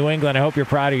controversy in New England. I hope you're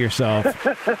proud of yourself.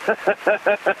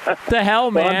 The hell,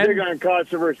 man? Well, I'm big on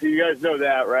controversy. You guys know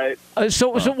that, right? So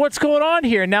what's going on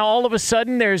here? Now, all of a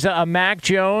sudden, there's a Mac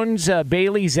Jones,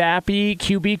 Bailey Zappi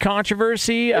QB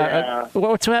controversy. Yeah.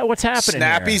 What's happening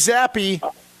Snappy here? Zappy.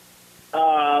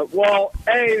 Well,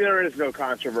 there is no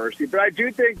controversy, but I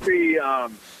do think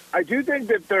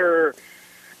that there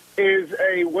is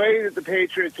a way that the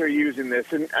Patriots are using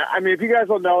this. And I mean, if you guys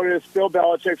will notice, Bill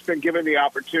Belichick's been given the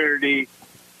opportunity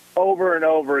over and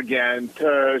over again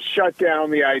to shut down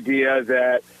the idea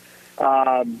that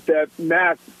that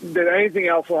anything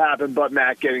else will happen but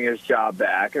Mac getting his job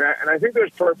back. And I think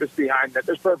there's purpose behind that.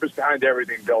 There's purpose behind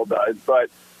everything Bill does. But,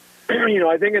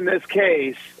 I think in this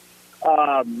case,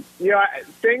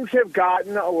 things have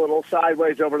gotten a little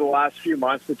sideways over the last few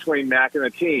months between Mac and the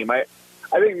team. I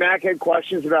think Mac had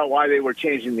questions about why they were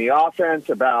changing the offense,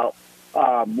 about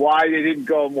why they didn't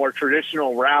go a more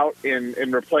traditional route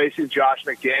in replacing Josh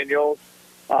McDaniels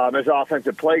as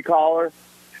offensive play caller.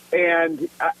 And,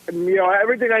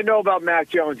 everything I know about Mac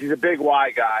Jones, he's a big why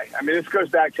guy. I mean, this goes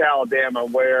back to Alabama,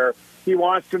 where he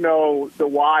wants to know the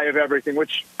why of everything,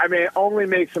 which, only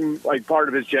makes him like part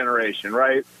of his generation,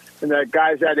 right? And that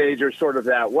guys that age are sort of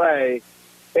that way.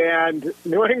 And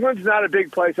New England's not a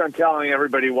big place on telling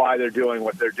everybody why they're doing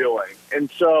what they're doing.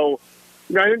 And so,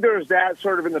 I think there was that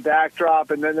sort of in the backdrop,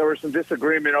 and then there was some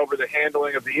disagreement over the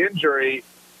handling of the injury.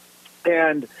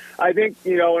 And I think,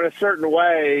 in a certain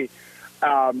way,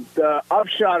 the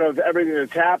upshot of everything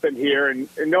that's happened here, and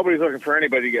nobody's looking for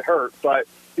anybody to get hurt, but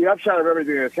the upshot of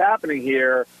everything that's happening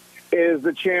here is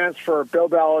the chance for Bill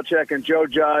Belichick and Joe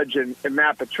Judge and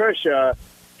Matt Patricia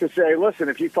to say, listen,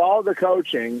 if you follow the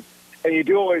coaching and you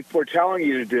do what we're telling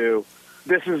you to do,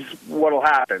 this is what will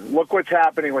happen. Look what's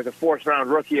happening with a fourth-round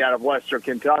rookie out of Western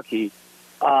Kentucky.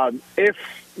 If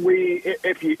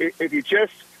you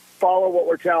just follow what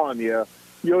we're telling you,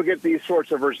 you'll get these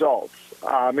sorts of results.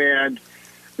 And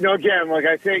again, like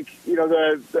I think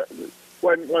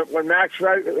when Mac's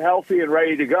healthy and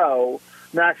ready to go,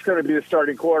 Mac's going to be the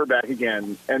starting quarterback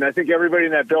again. And I think everybody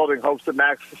in that building hopes that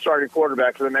Mac's the starting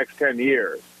quarterback for the next 10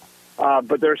 years.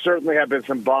 But there certainly have been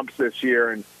some bumps this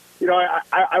year. And,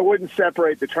 I wouldn't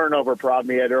separate the turnover problem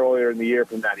he had earlier in the year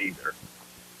from that either.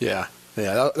 Yeah,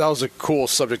 that was a cool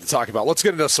subject to talk about. Let's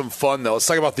get into some fun, though. Let's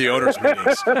talk about the owners'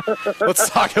 meetings. Let's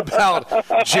talk about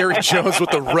Jerry Jones with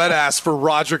the red ass for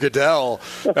Roger Goodell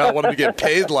wanting to get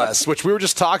paid less, which we were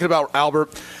just talking about,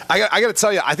 Albert. I got to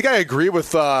tell you, I think I agree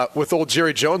with old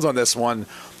Jerry Jones on this one.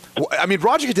 I mean,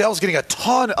 Roger Goodell is getting a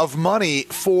ton of money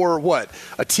for,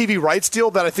 a TV rights deal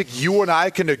that I think you and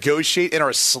I can negotiate in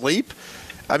our sleep.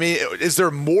 I mean, is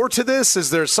there more to this? Is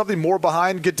there something more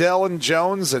behind Goodell and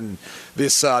Jones and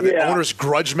this the owner's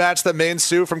grudge match that may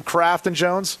ensue from Kraft and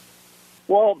Jones?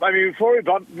 Well, I mean,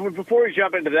 before we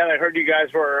jump into that, I heard you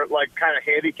guys were like kind of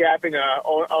handicapping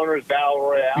owner's battle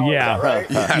royale. Yeah, right.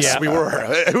 Yes, we were.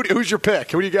 Who's your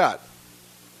pick? Who do you got?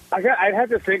 I'd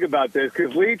have to think about this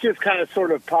because Lee just kind of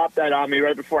sort of popped that on me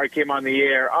right before I came on the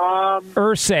air.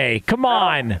 Irsay, come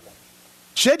on.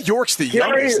 Jed York's the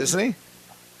youngest, isn't he?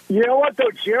 You know what,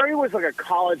 though? Jerry was like a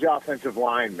college offensive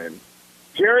lineman.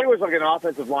 Jerry was like an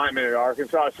offensive lineman at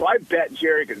Arkansas, so I bet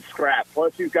Jerry can scrap.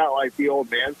 Plus, he's got like the old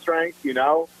man strength, you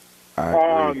know.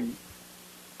 I agree.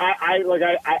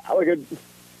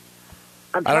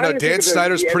 I'm I don't know. trying to Dan think of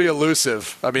Snyder's pretty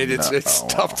elusive. I mean, it's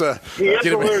tough to He get is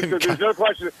him elusive. in. There's no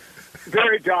question.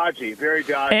 Very dodgy. Very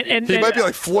dodgy. He might be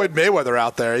like Floyd Mayweather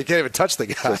out there. He can't even touch the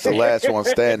guy. Just the last one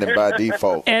standing by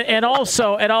default. And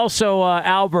also,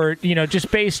 Albert, you know, just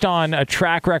based on a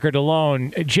track record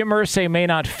alone, Jim Irsay may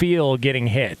not feel getting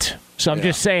hit. So I'm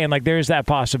just saying, like, there's that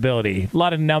possibility. A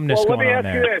lot of numbness going on there. Let me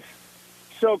ask you this.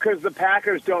 So, because the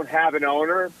Packers don't have an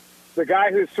owner, the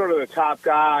guy who's sort of the top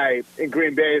guy in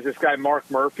Green Bay is this guy,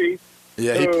 Mark Murphy.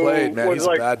 Yeah, he played, man. He's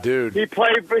a bad dude. He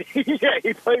played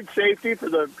safety for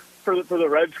the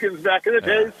Redskins back in the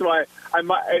day. So I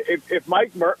might, if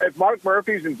Mark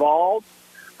Murphy's involved,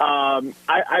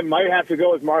 I might have to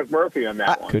go with Mark Murphy on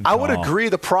that one. I would agree.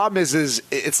 The problem is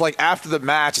it's like after the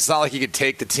match, it's not like he could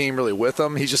take the team really with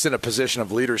him. He's just in a position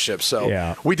of leadership.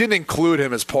 So we didn't include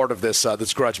him as part of this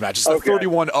grudge match. It's the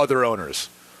 31 other owners.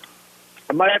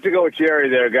 I might have to go with Jerry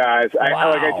there, guys.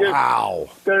 Wow.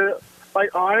 Like,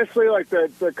 honestly, like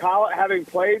the college, having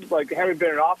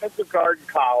been an offensive guard in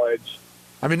college.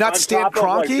 I mean, not Stan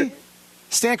Kroenke.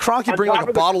 Stan Kroenke bring like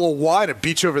a bottle of wine and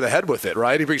beat you over the head with it,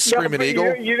 right? He brings Screaming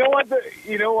Eagle. You know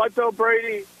what though,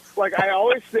 Brady? Like, I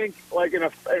always think, like in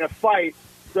a fight,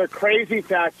 the crazy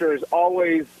factor is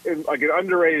always like an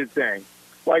underrated thing.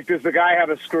 Like, does the guy have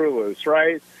a screw loose,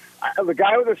 right? The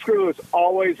guy with a screw loose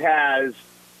always has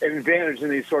an advantage in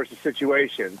these sorts of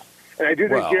situations. And I do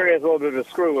think Jerry has a little bit of a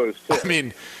screw loose, too. I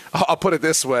mean, I'll put it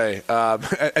this way,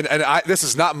 this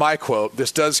is not my quote.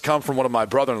 This does come from one of my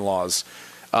brother-in-laws.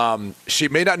 She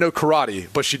may not know karate,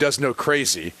 but she does know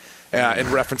crazy,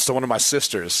 in reference to one of my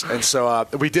sisters. And so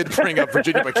we did bring up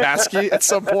Virginia McCaskey at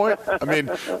some point. I mean,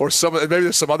 or maybe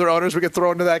there's some other owners we could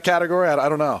throw into that category. I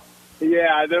don't know.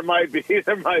 Yeah, there might be.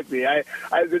 There might be.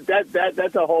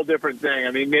 That's a whole different thing.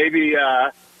 I mean, maybe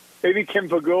Kim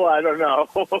Pagula. I don't know.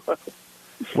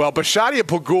 Well, but Shadia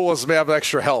Pagulas may have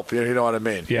extra help. You know what I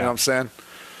mean? Yeah. You know what I'm saying?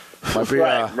 Might be,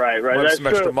 right. That's some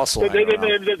extra muscle.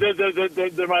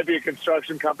 There might be a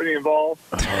construction company involved.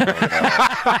 Good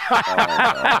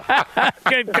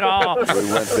call.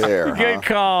 We went there. Good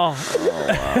call.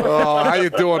 Oh, how you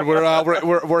doing?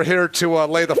 We're here to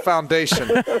lay the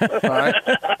foundation. All right.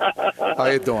 How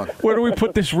you doing? Where do we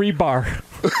put this rebar?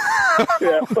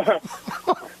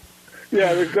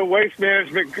 Yeah, the waste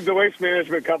management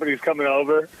company's coming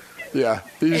over. Yeah,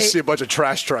 you just see a bunch of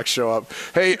trash trucks show up.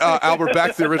 Hey, Albert,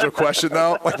 back to the original question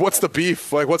though. Like, what's the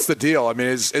beef? Like, what's the deal? I mean,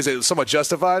 is it somewhat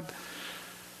justified?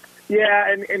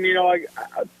 Yeah, and you know, like,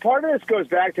 part of this goes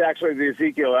back to actually the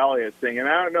Ezekiel Elliott thing, and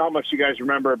I don't know how much you guys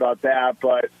remember about that,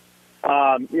 but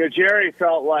you know, Jerry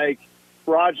felt like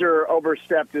Roger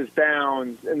overstepped his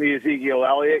bounds in the Ezekiel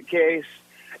Elliott case,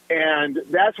 and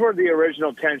that's where the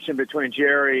original tension between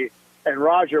Jerry and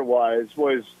Roger was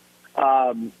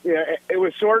you know, it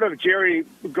was sort of Jerry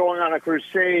going on a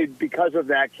crusade because of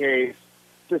that case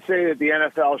to say that the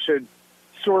NFL should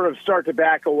sort of start to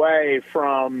back away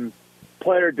from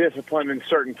player discipline in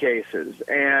certain cases,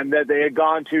 and that they had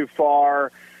gone too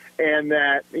far, and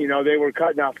that, you know, they were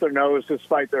cutting off their nose to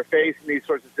spite their face in these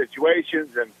sorts of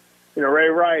situations. And, you know, Ray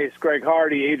Rice, Greg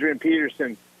Hardy, Adrian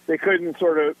Peterson, they couldn't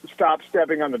sort of stop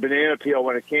stepping on the banana peel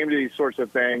when it came to these sorts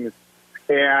of things.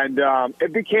 And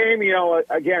it became, you know,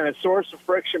 again, a source of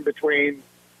friction between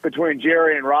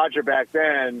Jerry and Roger back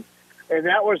then. And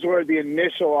that was where the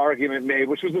initial argument made,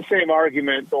 which was the same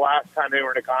argument the last time they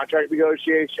were in a contract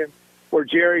negotiation, where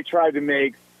Jerry tried to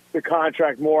make the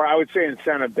contract more, I would say,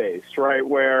 incentive-based, right,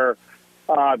 where,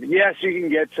 yes, you can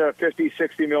get to $50,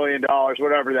 $60 million,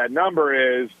 whatever that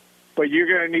number is, but you're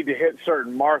going to need to hit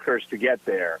certain markers to get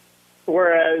there.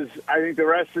 Whereas I think the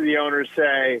rest of the owners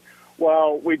say,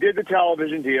 well, we did the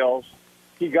television deals.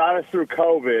 He got us through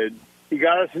COVID. He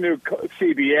got us a new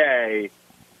CBA.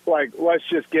 Like, let's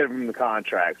just give him the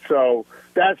contract. So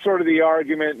that's sort of the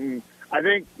argument. And I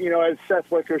think, you know, as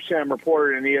Seth Wickersham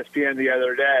reported in ESPN the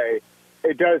other day,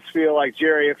 it does feel like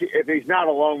Jerry, if he's not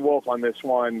a lone wolf on this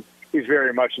one, he's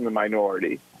very much in the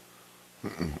minority.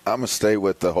 I'm going to stay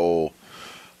with the whole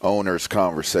owners'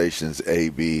 conversations,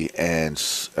 AB, and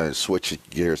switch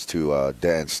gears to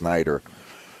Dan Snyder.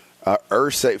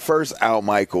 Irsay, first, Al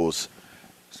Michaels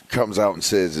comes out and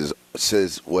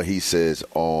says what he says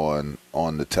on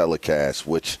the telecast,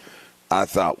 which I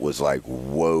thought was like,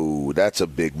 whoa, that's a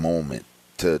big moment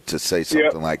to say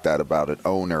something like that about an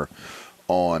owner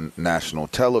on national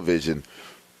television.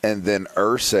 And then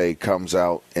Irsay comes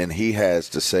out and he has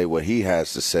to say what he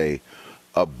has to say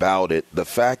about it. The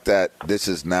fact that this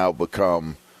has now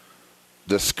become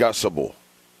discussable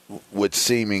would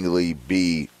seemingly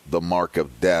be the mark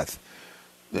of death.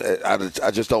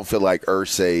 I just don't feel like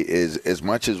Irsay is, as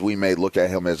much as we may look at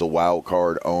him as a wild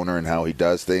card owner and how he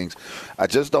does things, I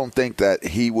just don't think that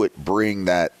he would bring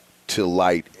that to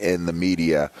light in the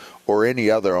media, or any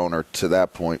other owner to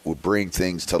that point would bring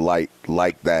things to light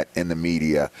like that in the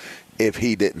media if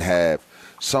he didn't have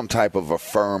some type of a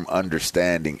firm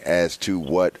understanding as to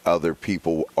what other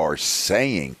people are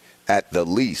saying, at the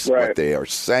least, what they are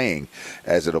saying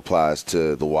as it applies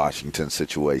to the Washington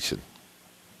situation.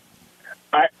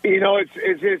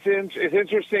 It's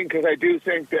interesting because I do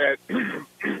think that,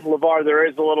 LeVar, there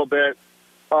is a little bit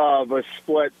of a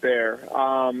split there.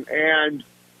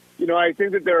 I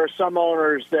think that there are some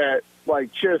owners that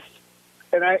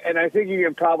and I think you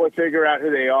can probably figure out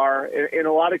who they are. In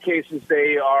a lot of cases,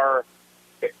 they're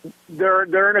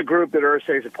in a group that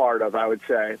Irsay's a part of, I would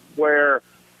say, where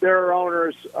there are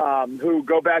owners who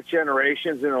go back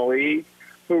generations in the league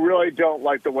who really don't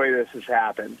like the way this has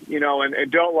happened,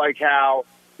 and don't like how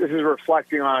this is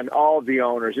reflecting on all of the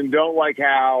owners, and don't like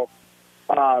how,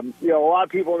 a lot of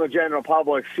people in the general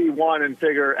public see one and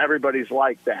figure everybody's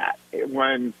like that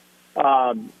when,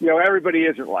 everybody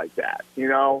isn't like that,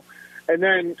 And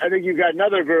then I think you've got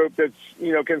another group that's,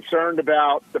 concerned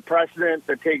about the precedent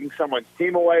that taking someone's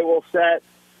team away will set,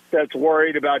 that's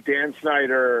worried about Dan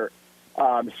Snyder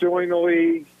suing the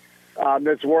league,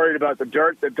 that's worried about the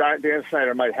dirt that Dan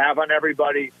Snyder might have on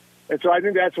everybody. And so I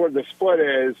think that's where the split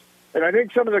is. And I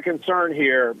think some of the concern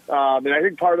here, and I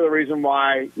think part of the reason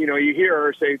why, you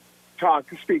hear Irsay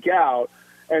speak out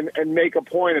and make a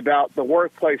point about the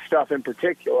workplace stuff in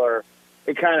particular,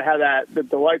 and kind of how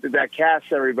the light that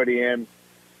casts everybody in,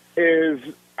 is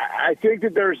I think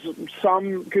that there's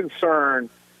some concern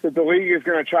that the league is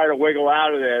going to try to wiggle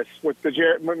out of this with the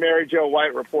Mary Jo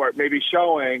White report, maybe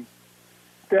showing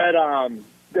that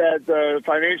that the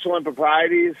financial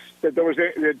improprieties, that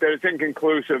it's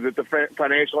inconclusive that the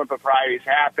financial improprieties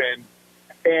happened,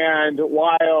 and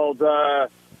while the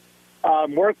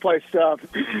workplace stuff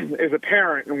is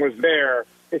apparent and was there,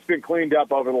 it's been cleaned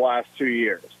up over the last 2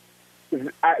 years.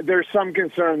 There's some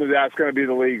concern that that's going to be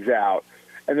the league's out,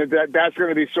 and that's going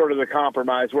to be sort of the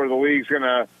compromise where the league's going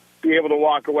to be able to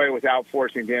walk away without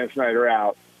forcing Dan Snyder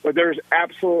out. But there's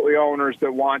absolutely owners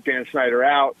that want Dan Snyder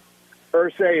out.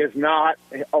 Irsay is not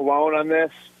alone on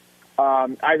this.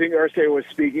 I think Irsay was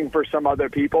speaking for some other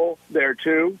people there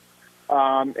too.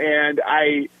 And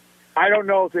I don't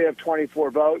know if they have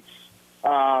 24 votes.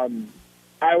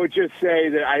 I would just say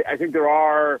that I think there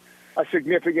are a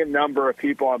significant number of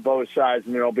people on both sides,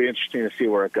 and it'll be interesting to see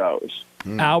where it goes.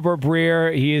 Albert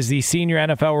Breer, he is the senior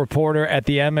NFL reporter at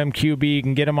the MMQB. You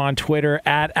can get him on Twitter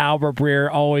at Albert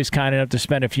Breer. Always kind enough to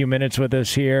spend a few minutes with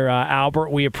us here.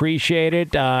 Albert, we appreciate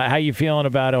it. How you feeling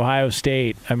about Ohio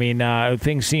State? I mean,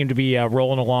 things seem to be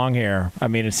rolling along here. I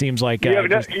mean, it seems like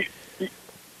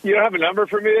you don't have a number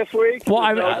for me this week? Well,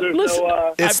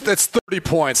 it's 30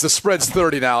 points. The spread's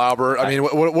 30 now, Albert. I mean,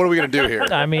 what are we going to do here?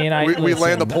 I mean, we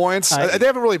land the points. They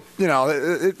haven't really, they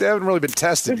haven't really been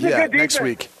tested yet. Next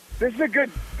week. This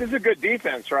is a good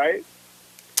defense, right?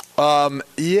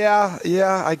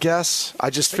 Yeah, I guess.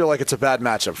 I just feel like it's a bad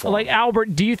matchup for them.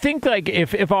 Albert, do you think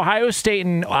if Ohio State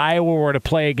and Iowa were to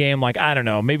play a game I don't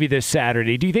know, maybe this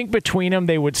Saturday, do you think between them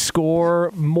they would score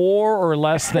more or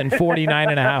less than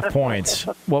 49.5 points?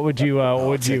 What would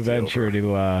you venture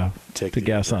to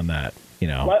guess on that?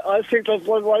 Let's say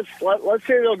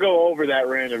they'll go over that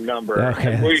random number.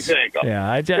 Okay, what do you think?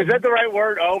 Yeah, is that the right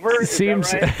word? Over?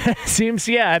 Seems.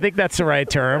 Yeah, I think that's the right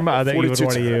term that you would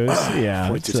want to use.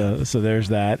 Yeah. So there's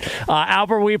that.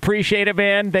 Albert, we appreciate it,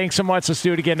 man. Thanks so much. Let's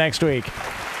do it again next week.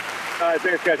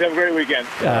 Thanks, guys. Have a great weekend.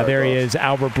 There he is,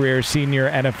 Albert Breer, senior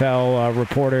NFL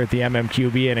reporter at the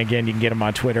MMQB. And again, you can get him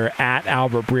on Twitter at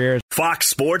Albert Breer. Fox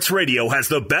Sports Radio has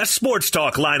the best sports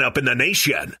talk lineup in the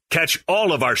nation. Catch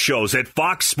all of our shows at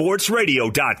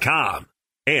foxsportsradio.com.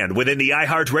 And within the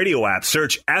iHeartRadio app,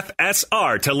 search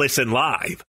FSR to listen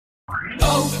live.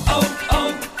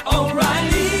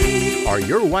 O'Reilly Are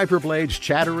your wiper blades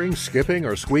chattering, skipping,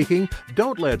 or squeaking?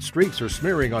 Don't let streaks or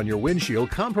smearing on your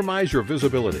windshield compromise your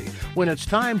visibility. When it's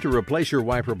time to replace your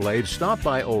wiper blades, stop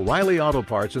by O'Reilly Auto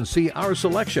Parts and see our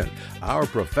selection. Our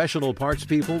professional parts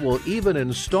people will even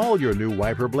install your new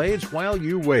wiper blades while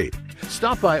you wait.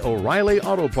 Stop by O'Reilly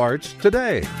Auto Parts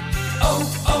today.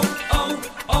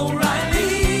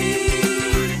 O'Reilly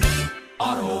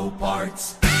Auto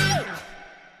Parts.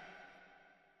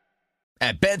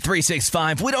 At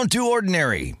Bet365, we don't do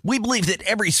ordinary. We believe that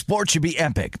every sport should be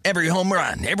epic. Every home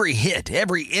run, every hit,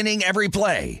 every inning, every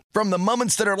play. From the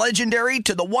moments that are legendary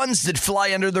to the ones that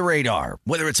fly under the radar.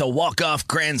 Whether it's a walk-off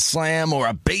grand slam or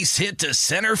a base hit to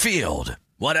center field.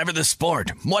 Whatever the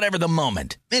sport, whatever the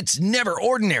moment, it's never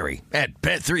ordinary at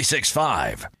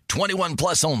Bet365. 21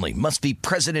 plus only. Must be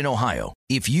present in Ohio.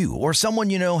 If you or someone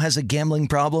you know has a gambling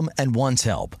problem and wants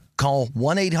help, call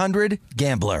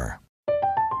 1-800-GAMBLER.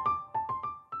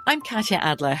 I'm Katya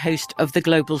Adler, host of The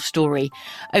Global Story.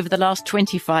 Over the last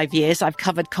 25 years, I've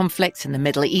covered conflicts in the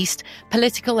Middle East,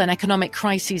 political and economic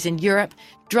crises in Europe,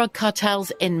 drug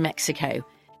cartels in Mexico.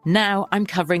 Now I'm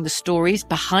covering the stories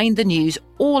behind the news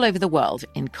all over the world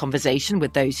in conversation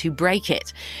with those who break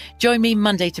it. Join me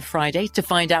Monday to Friday to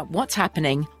find out what's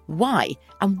happening, why,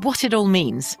 and what it all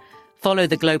means. Follow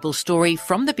The Global Story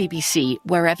from the BBC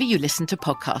wherever you listen to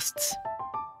podcasts.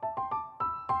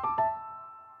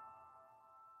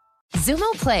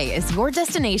 Xumo Play is your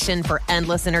destination for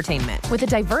endless entertainment. With a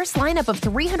diverse lineup of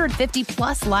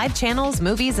 350-plus live channels,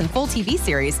 movies, and full TV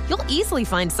series, you'll easily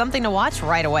find something to watch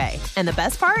right away. And the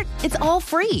best part? It's all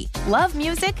free. Love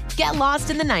music? Get lost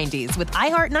in the 90s with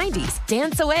iHeart 90s,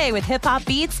 dance away with hip-hop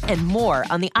beats, and more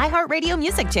on the iHeartRadio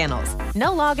music channels.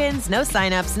 No logins, no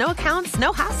signups, no accounts,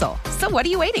 no hassle. So what are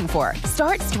you waiting for?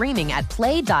 Start streaming at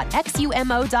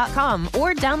play.xumo.com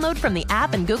or download from the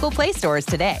app and Google Play stores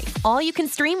today. All you can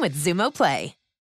stream with Xumo Play.